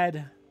 We've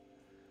had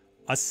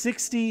a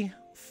 60,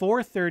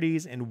 4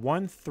 30s, and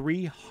 1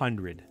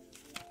 300.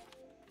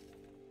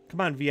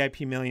 Come on,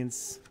 VIP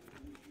Millions.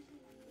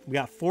 We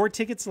got 4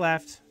 tickets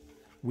left.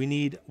 We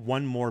need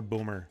 1 more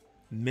boomer.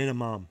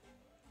 Minimum.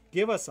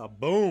 Give us a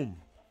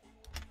boom.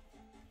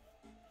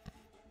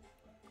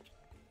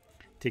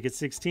 Ticket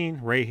 16,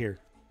 right here.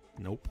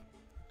 Nope.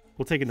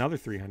 We'll take another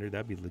 300.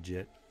 That'd be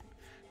legit.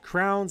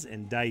 Crowns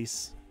and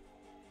dice.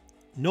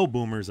 No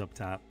boomers up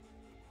top.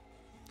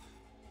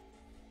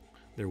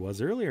 There was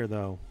earlier,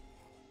 though.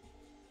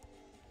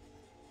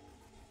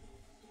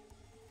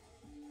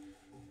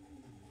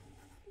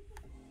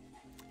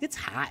 It's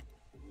hot.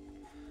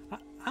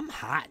 I'm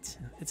hot.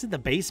 It's in the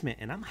basement,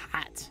 and I'm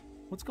hot.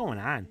 What's going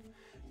on?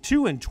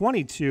 2 and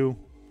 22.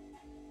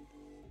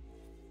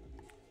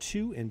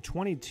 2 and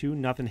 22.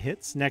 Nothing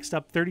hits. Next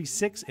up,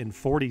 36 and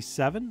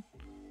 47.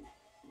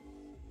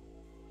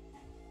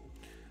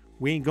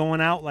 We ain't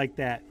going out like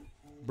that.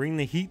 Bring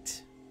the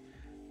heat.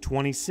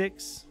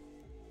 26.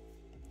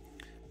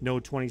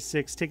 No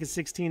 26. Ticket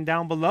 16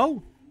 down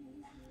below.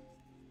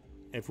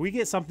 If we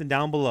get something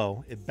down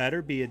below, it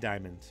better be a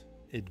diamond.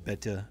 It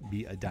better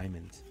be a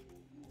diamond.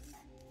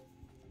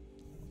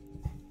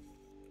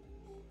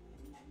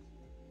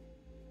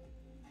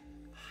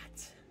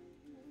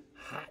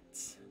 Hot.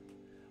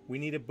 We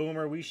need a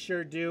boomer. We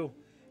sure do.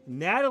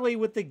 Natalie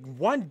with the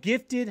 1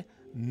 gifted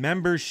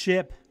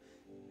membership.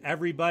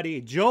 Everybody.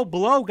 Joe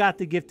Blow got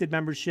the gifted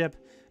membership.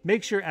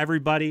 Make sure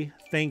everybody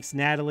thanks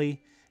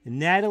Natalie.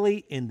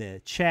 Natalie in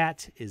the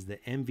chat is the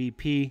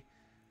MVP.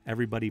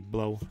 Everybody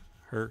blow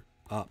her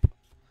up.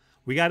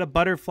 We got a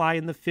butterfly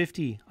in the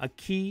 50, a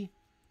key,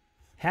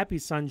 happy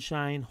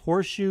sunshine,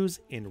 horseshoes,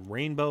 and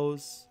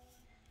rainbows.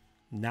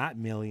 Not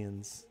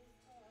millions.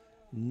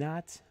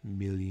 Not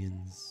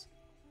millions.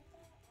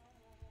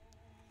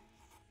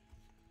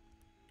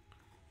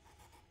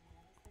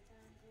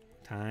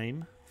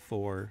 Time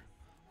for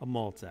a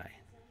multi.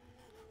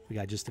 We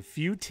got just a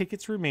few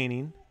tickets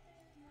remaining.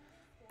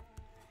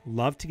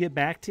 Love to get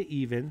back to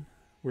even.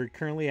 We're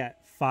currently at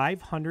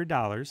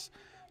 $500.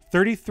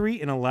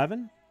 33 and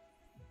 11.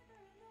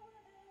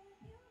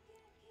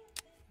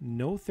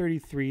 No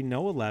 33,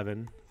 no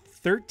 11.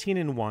 13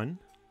 and 1.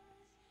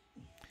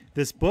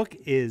 This book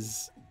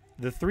is,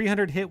 the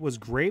 300 hit was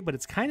great, but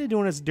it's kind of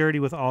doing us dirty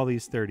with all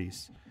these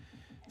 30s.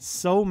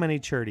 So many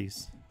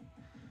churties.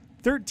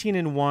 13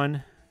 and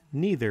 1.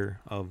 Neither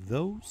of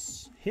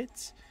those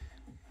hit.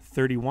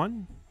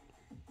 31.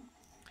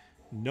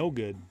 No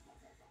good.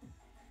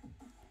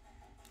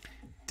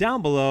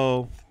 Down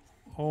below.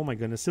 Oh my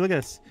goodness. See, look at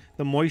this.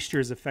 The moisture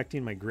is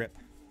affecting my grip.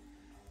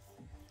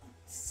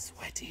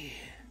 Sweaty.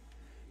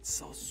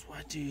 So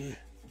sweaty.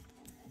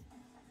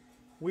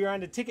 We are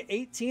on to ticket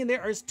 18.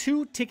 There are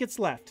 2 tickets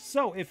left.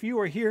 So if you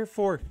are here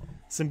for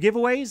some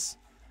giveaways,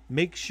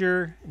 make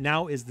sure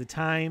now is the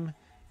time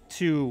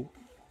to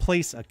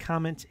place a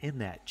comment in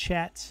that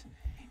chat.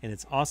 And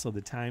it's also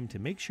the time to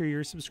make sure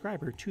you're a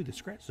subscriber to the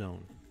Scratch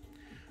Zone.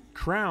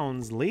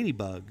 Crowns,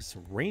 ladybugs,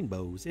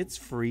 rainbows. It's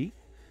free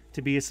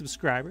to be a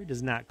subscriber. It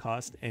does not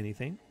cost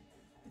anything.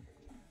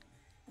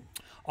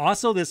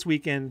 Also this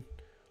weekend,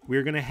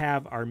 we're going to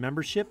have our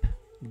membership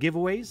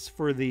giveaways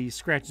for the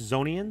Scratch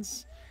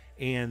Zonians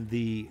and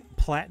the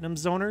Platinum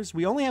Zoners.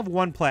 We only have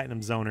one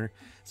Platinum Zoner,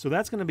 so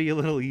that's going to be a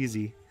little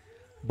easy.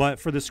 But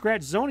for the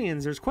Scratch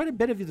Zonians, there's quite a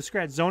bit of the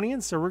Scratch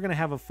Zonians, so we're going to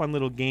have a fun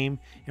little game,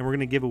 and we're going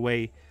to give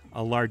away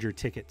a larger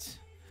ticket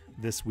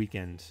this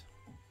weekend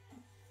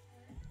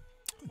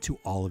to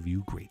all of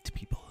you great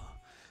people.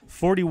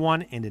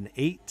 41 and an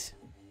 8.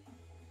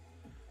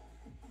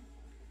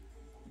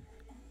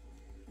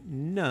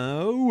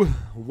 No.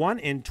 1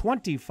 and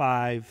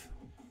 25.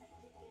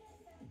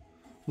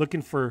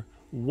 Looking for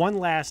one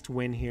last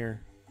win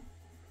here.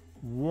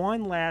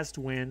 One last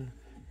win.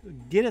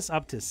 Get us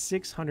up to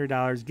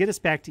 $600. Get us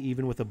back to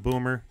even with a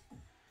boomer.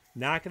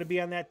 Not going to be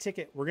on that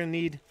ticket. We're going to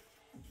need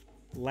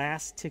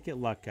last ticket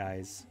luck,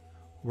 guys.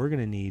 We're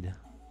going to need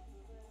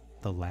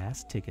the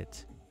last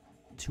ticket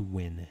to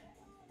win.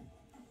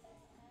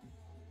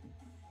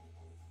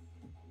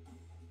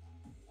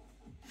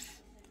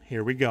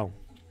 Here we go.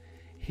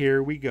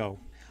 Here we go.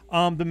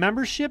 The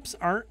memberships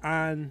aren't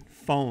on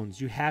phones.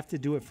 You have to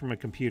do it from a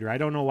computer. I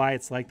don't know why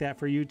it's like that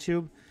for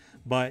YouTube,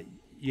 but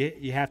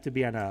you have to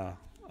be on a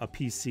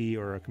PC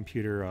or a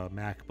computer, a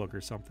MacBook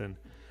or something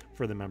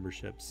for the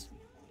memberships.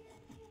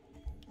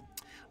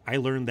 I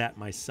learned that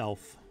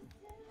myself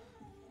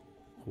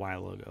a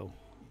while ago.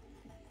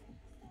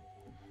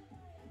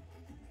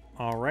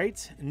 All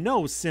right.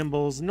 No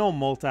symbols, no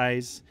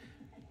multis.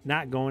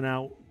 Not going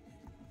out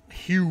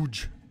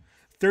huge.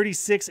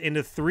 36 and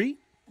a 3.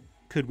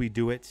 Could we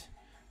do it?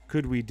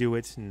 Could we do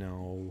it?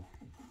 No.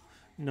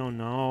 No,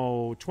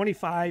 no.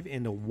 25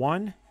 and a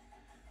 1.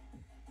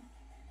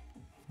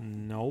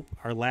 Nope.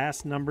 Our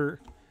last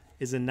number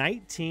is a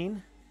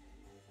 19.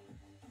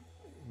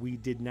 We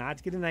did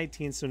not get a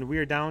 19, so we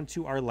are down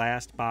to our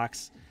last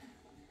box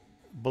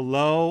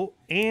below,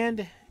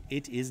 and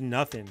it is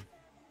nothing.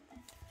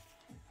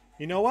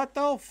 You know what,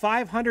 though?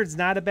 500 is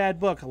not a bad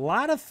book. A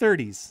lot of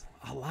 30s.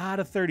 A lot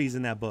of 30s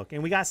in that book.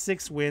 And we got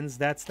 6 wins.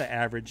 That's the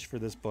average for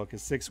this book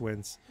is 6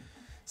 wins.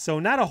 So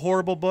not a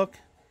horrible book.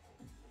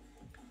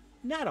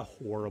 Not a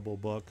horrible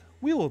book.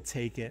 We will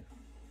take it.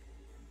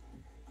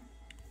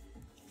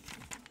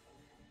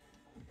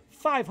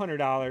 $500,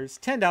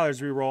 $10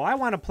 reroll. I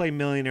want to play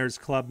Millionaires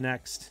Club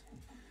next.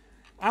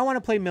 I want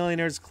to play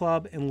Millionaires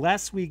Club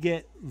unless we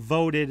get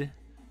voted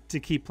to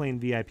keep playing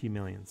VIP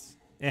Millions.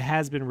 It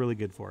has been really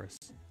good for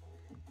us.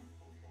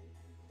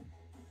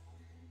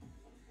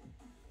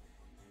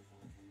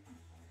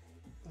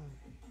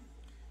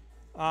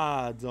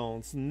 I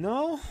don't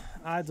know.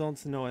 I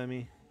don't know,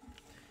 Emmy.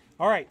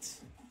 All right.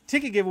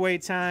 Ticket giveaway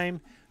time.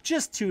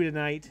 Just 2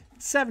 tonight.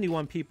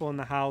 71 people in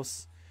the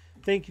house.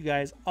 Thank you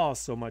guys all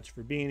so much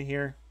for being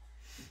here.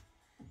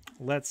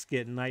 Let's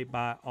get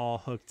Nightbot all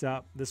hooked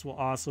up. This will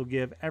also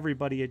give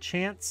everybody a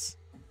chance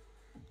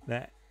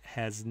that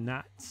has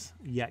not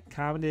yet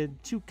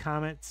commented to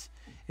comment.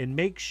 And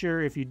make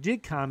sure if you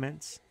did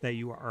comment that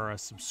you are a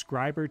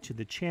subscriber to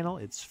the channel.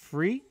 It's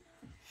free.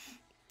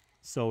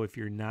 So if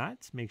you're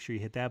not, make sure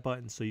you hit that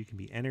button so you can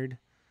be entered.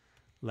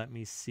 Let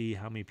me see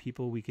how many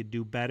people we could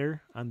do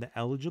better on the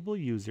eligible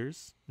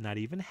users. Not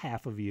even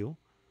half of you.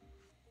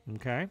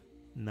 Okay?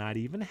 Not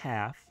even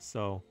half.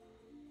 So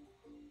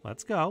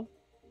let's go.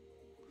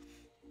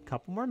 A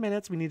couple more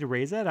minutes. We need to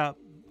raise that up.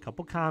 A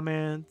couple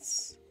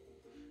comments.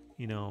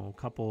 You know,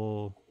 a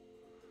couple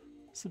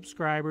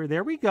subscriber.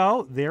 There we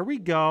go. There we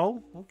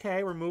go.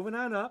 Okay, we're moving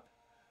on up.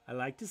 I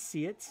like to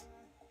see it.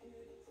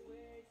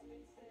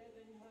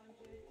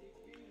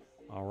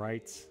 All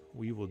right,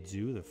 we will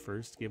do the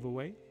first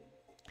giveaway.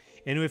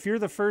 And if you're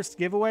the first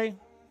giveaway,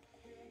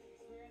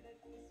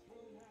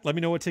 let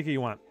me know what ticket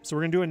you want. So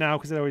we're going to do it now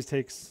because it always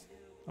takes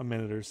a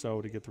minute or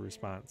so to get the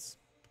response.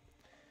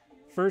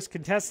 First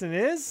contestant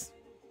is...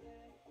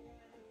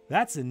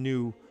 That's a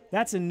new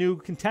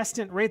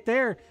contestant right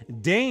there.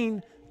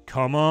 Dane,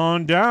 come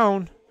on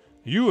down.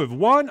 You have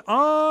won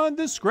on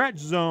the Scratch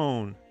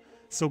Zone.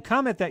 So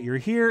comment that you're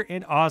here,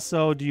 and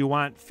also, do you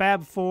want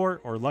Fab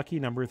 4 or lucky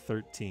number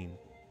 13?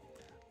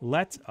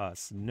 Let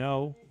us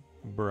know,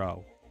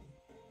 bro.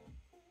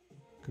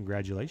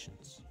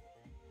 Congratulations.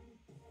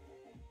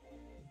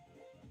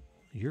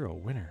 You're a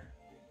winner.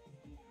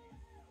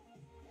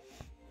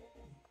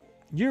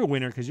 You're a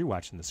winner because you're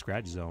watching the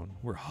Scratch Zone.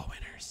 We're all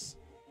winners.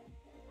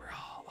 We're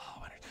all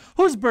winners.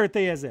 Whose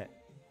birthday is it?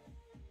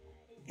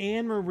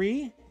 Anne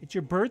Marie? It's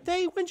your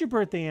birthday? When's your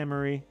birthday, Anne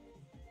Marie?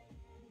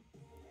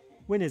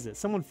 When is it?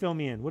 Someone fill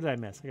me in. What did I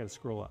miss? I got to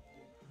scroll up.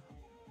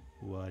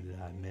 What did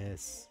I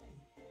miss?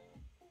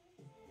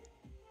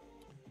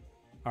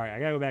 All right, I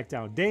got to go back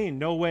down. Dane,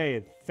 no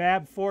way.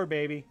 Fab 4,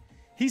 baby.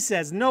 He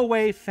says, no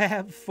way,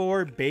 Fab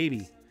 4,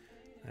 baby.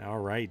 All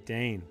right,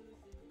 Dane.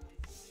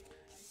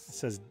 It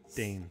says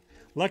Dane.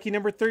 Lucky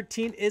number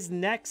 13 is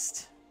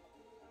next.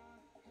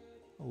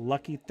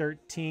 Lucky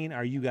 13.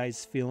 Are you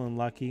guys feeling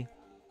lucky?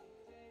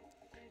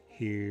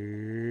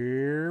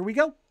 Here we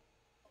go.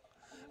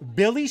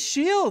 Billy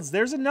Shields.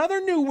 There's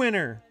another new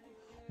winner.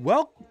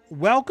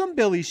 Welcome,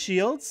 Billy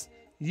Shields.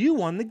 You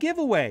won the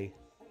giveaway.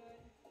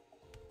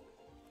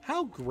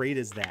 How great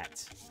is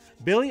that?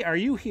 Billy, are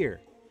you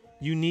here?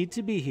 You need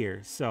to be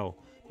here. So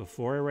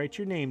before I write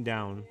your name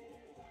down,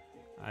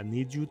 I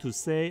need you to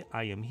say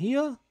I am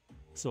here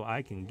so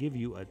I can give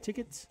you a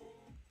ticket.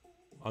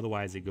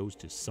 Otherwise, it goes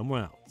to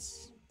someone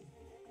else.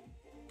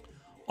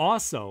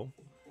 Also,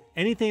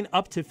 anything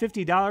up to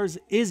 $50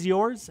 is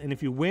yours. And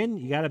if you win,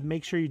 you got to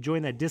make sure you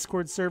join that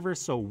Discord server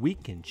so we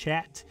can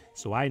chat,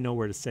 so I know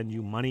where to send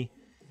you money.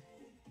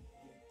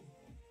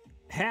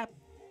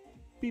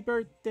 Happy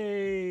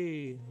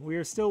birthday. We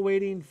are still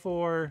waiting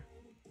for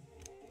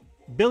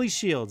Billy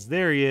Shields.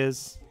 There he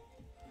is.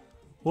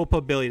 We'll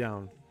put Billy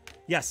down.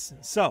 Yes.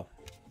 So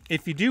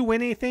if you do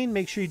win anything,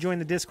 make sure you join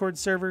the Discord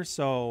server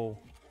so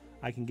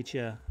I can get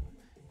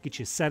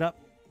you set up.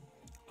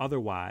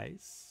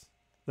 Otherwise,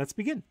 let's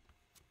begin.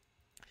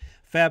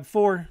 Fab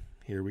 4,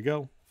 here we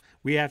go.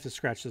 We have to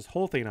scratch this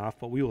whole thing off,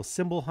 but we will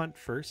symbol hunt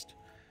first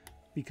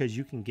because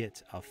you can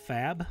get a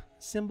Fab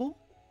symbol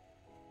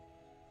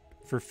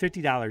for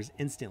 $50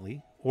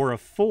 instantly, or a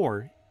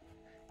 4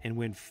 and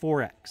win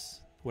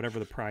 4x, whatever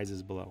the prize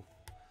is below.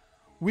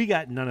 We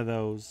got none of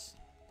those.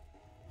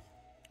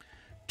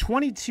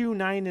 22,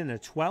 9, and a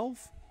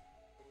 12.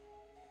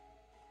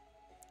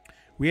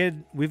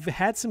 We've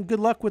had some good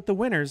luck with the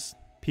winners.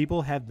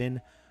 People have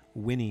been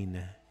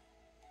winning.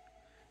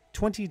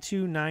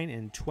 22, 9,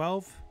 and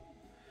 12.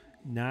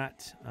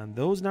 Not on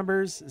those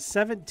numbers.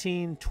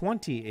 17,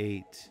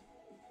 28.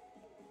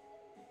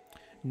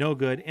 No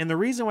good. And the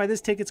reason why this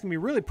ticket's going to be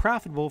really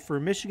profitable for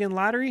Michigan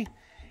Lottery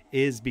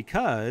is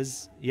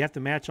because you have to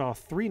match all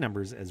 3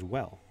 numbers as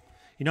well.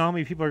 You know how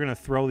many people are going to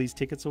throw these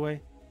tickets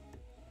away?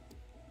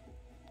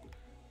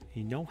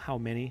 You know how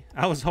many?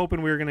 I was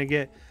hoping we were going to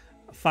get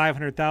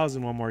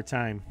 500,000 one more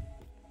time.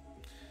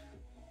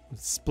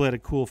 Split a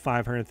cool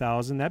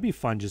 500,000. That'd be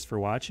fun just for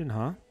watching,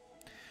 huh?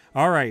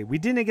 All right, we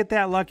didn't get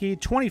that lucky.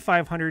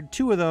 2,500,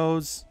 2 of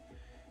those,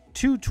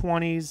 2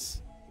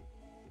 20s,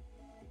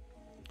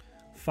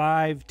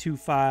 5 2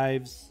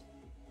 5s.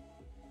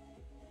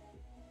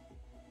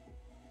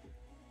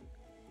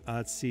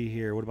 Let's see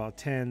here. What about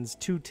 10s?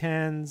 2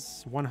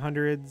 10s,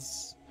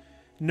 100s.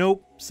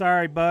 Nope.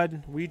 Sorry,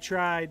 bud. We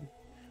tried.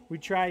 We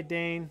tried,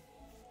 Dane.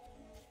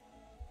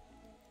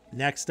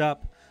 Next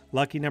up,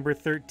 lucky number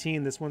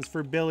 13. This one's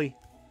for Billy.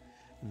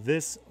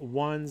 This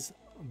one's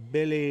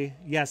Billy.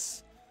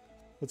 Yes.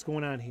 What's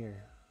going on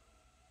here?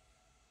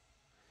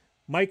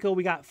 Michael,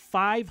 we got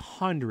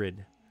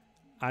 500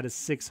 out of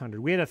 600.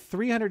 We had a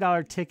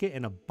 $300 ticket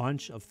and a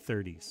bunch of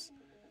 30s.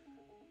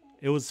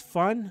 It was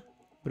fun,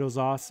 but it was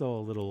also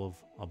a little of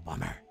a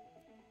bummer.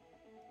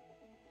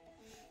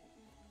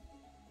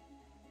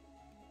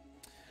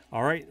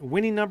 All right,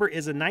 winning number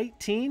is a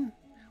 19.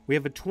 We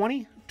have a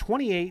 20,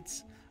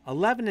 28,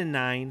 11 and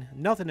 9,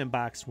 nothing in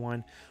box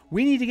 1.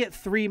 We need to get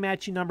 3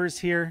 matching numbers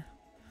here.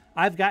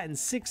 I've gotten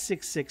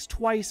 666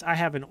 twice. I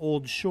have an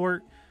old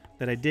short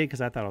that I did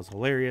because I thought it was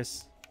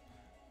hilarious.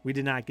 We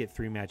did not get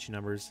 3 matching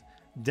numbers.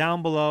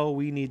 Down below,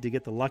 we need to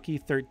get the lucky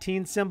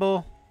 13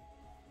 symbol.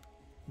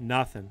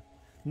 Nothing.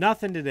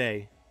 Nothing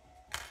today.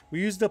 We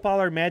used up all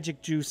our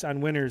magic juice on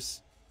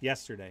winners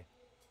yesterday.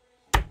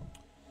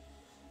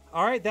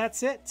 All right,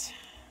 that's it.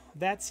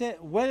 That's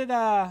it. What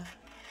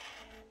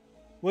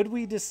did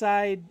we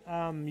decide?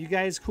 You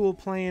guys cool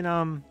playing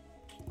a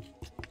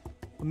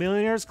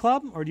Millionaires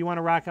Club, or do you want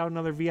to rock out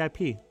another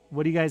VIP?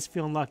 What are you guys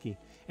feeling lucky?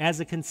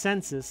 As a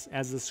consensus,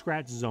 as the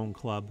Scratch Zone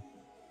Club,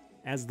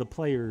 as the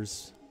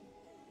players,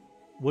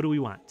 what do we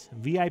want?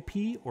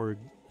 VIP or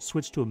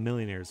switch to a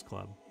Millionaires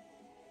Club?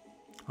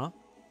 Huh?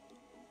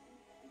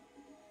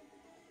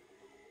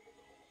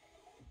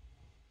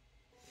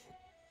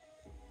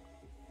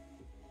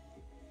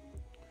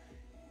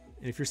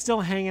 And if you're still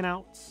hanging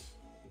out,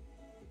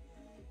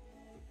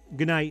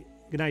 good night.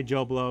 Good night,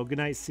 Joe Blow. Good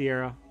night,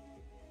 Sierra.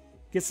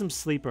 Get some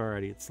sleep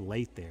already. It's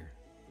late there.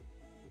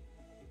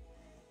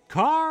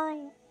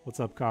 Carl. What's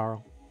up,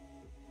 Carl?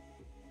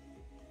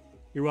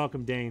 You're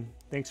welcome, Dane.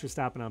 Thanks for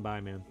stopping on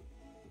by, man.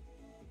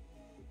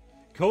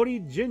 Cody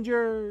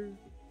Ginger.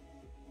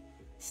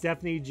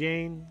 Stephanie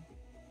Jane.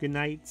 Good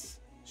night.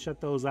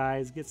 Shut those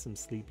eyes. Get some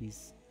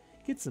sleepies.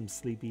 Get some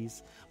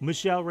sleepies.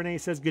 Michelle Renee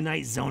says good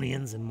night,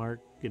 Zonians. And Mark,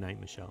 good night,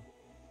 Michelle.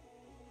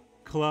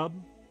 Club.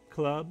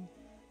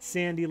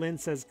 Sandy Lynn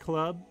says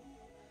club.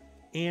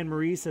 Anne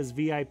Marie says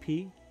VIP.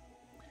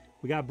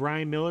 We got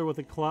Brian Miller with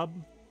a club.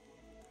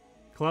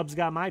 Club's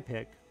got my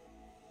pick.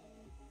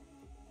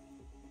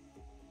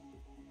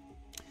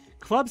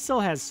 Club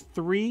still has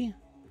 3.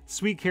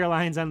 Sweet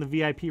Caroline's on the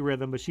VIP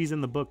rhythm, but she's in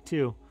the book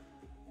too.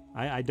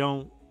 I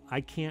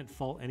can't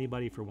fault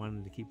anybody for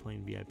wanting to keep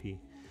playing VIP.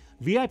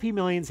 VIP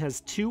Millions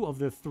has 2 of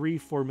the 3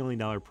 $4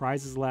 million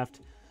prizes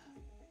left.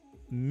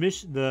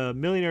 The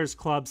Millionaires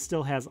Club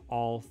still has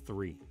all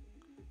 3.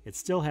 It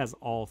still has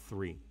all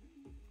 3.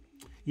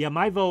 Yeah,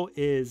 my vote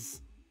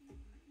is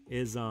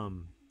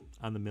on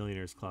the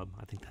Millionaires Club.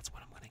 I think that's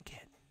what I'm going to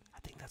get.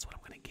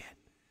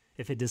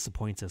 If it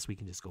disappoints us, we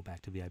can just go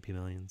back to VIP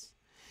Millions.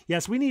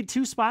 Yes, we need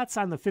 2 spots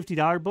on the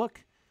 $50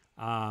 book.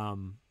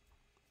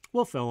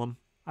 We'll fill them.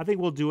 I think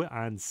we'll do it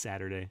on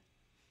Saturday.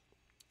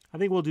 I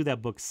think we'll do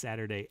that book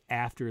Saturday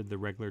after the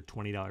regular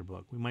 $20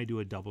 book. We might do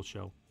a double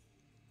show.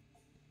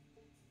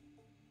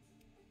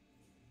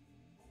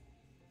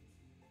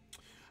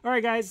 All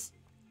right, guys.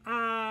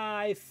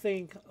 I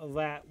think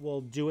that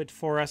will do it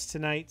for us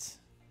tonight.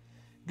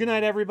 Good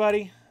night,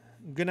 everybody.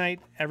 Good night,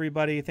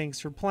 everybody. Thanks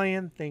for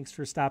playing. Thanks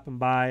for stopping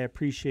by. I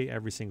appreciate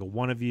every single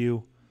one of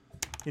you.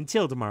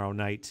 Until tomorrow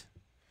night,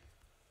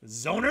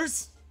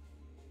 Zoners,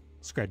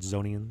 Scratch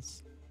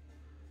Zonians,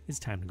 it's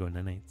time to go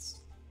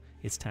nights.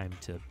 It's time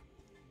to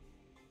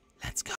let's go.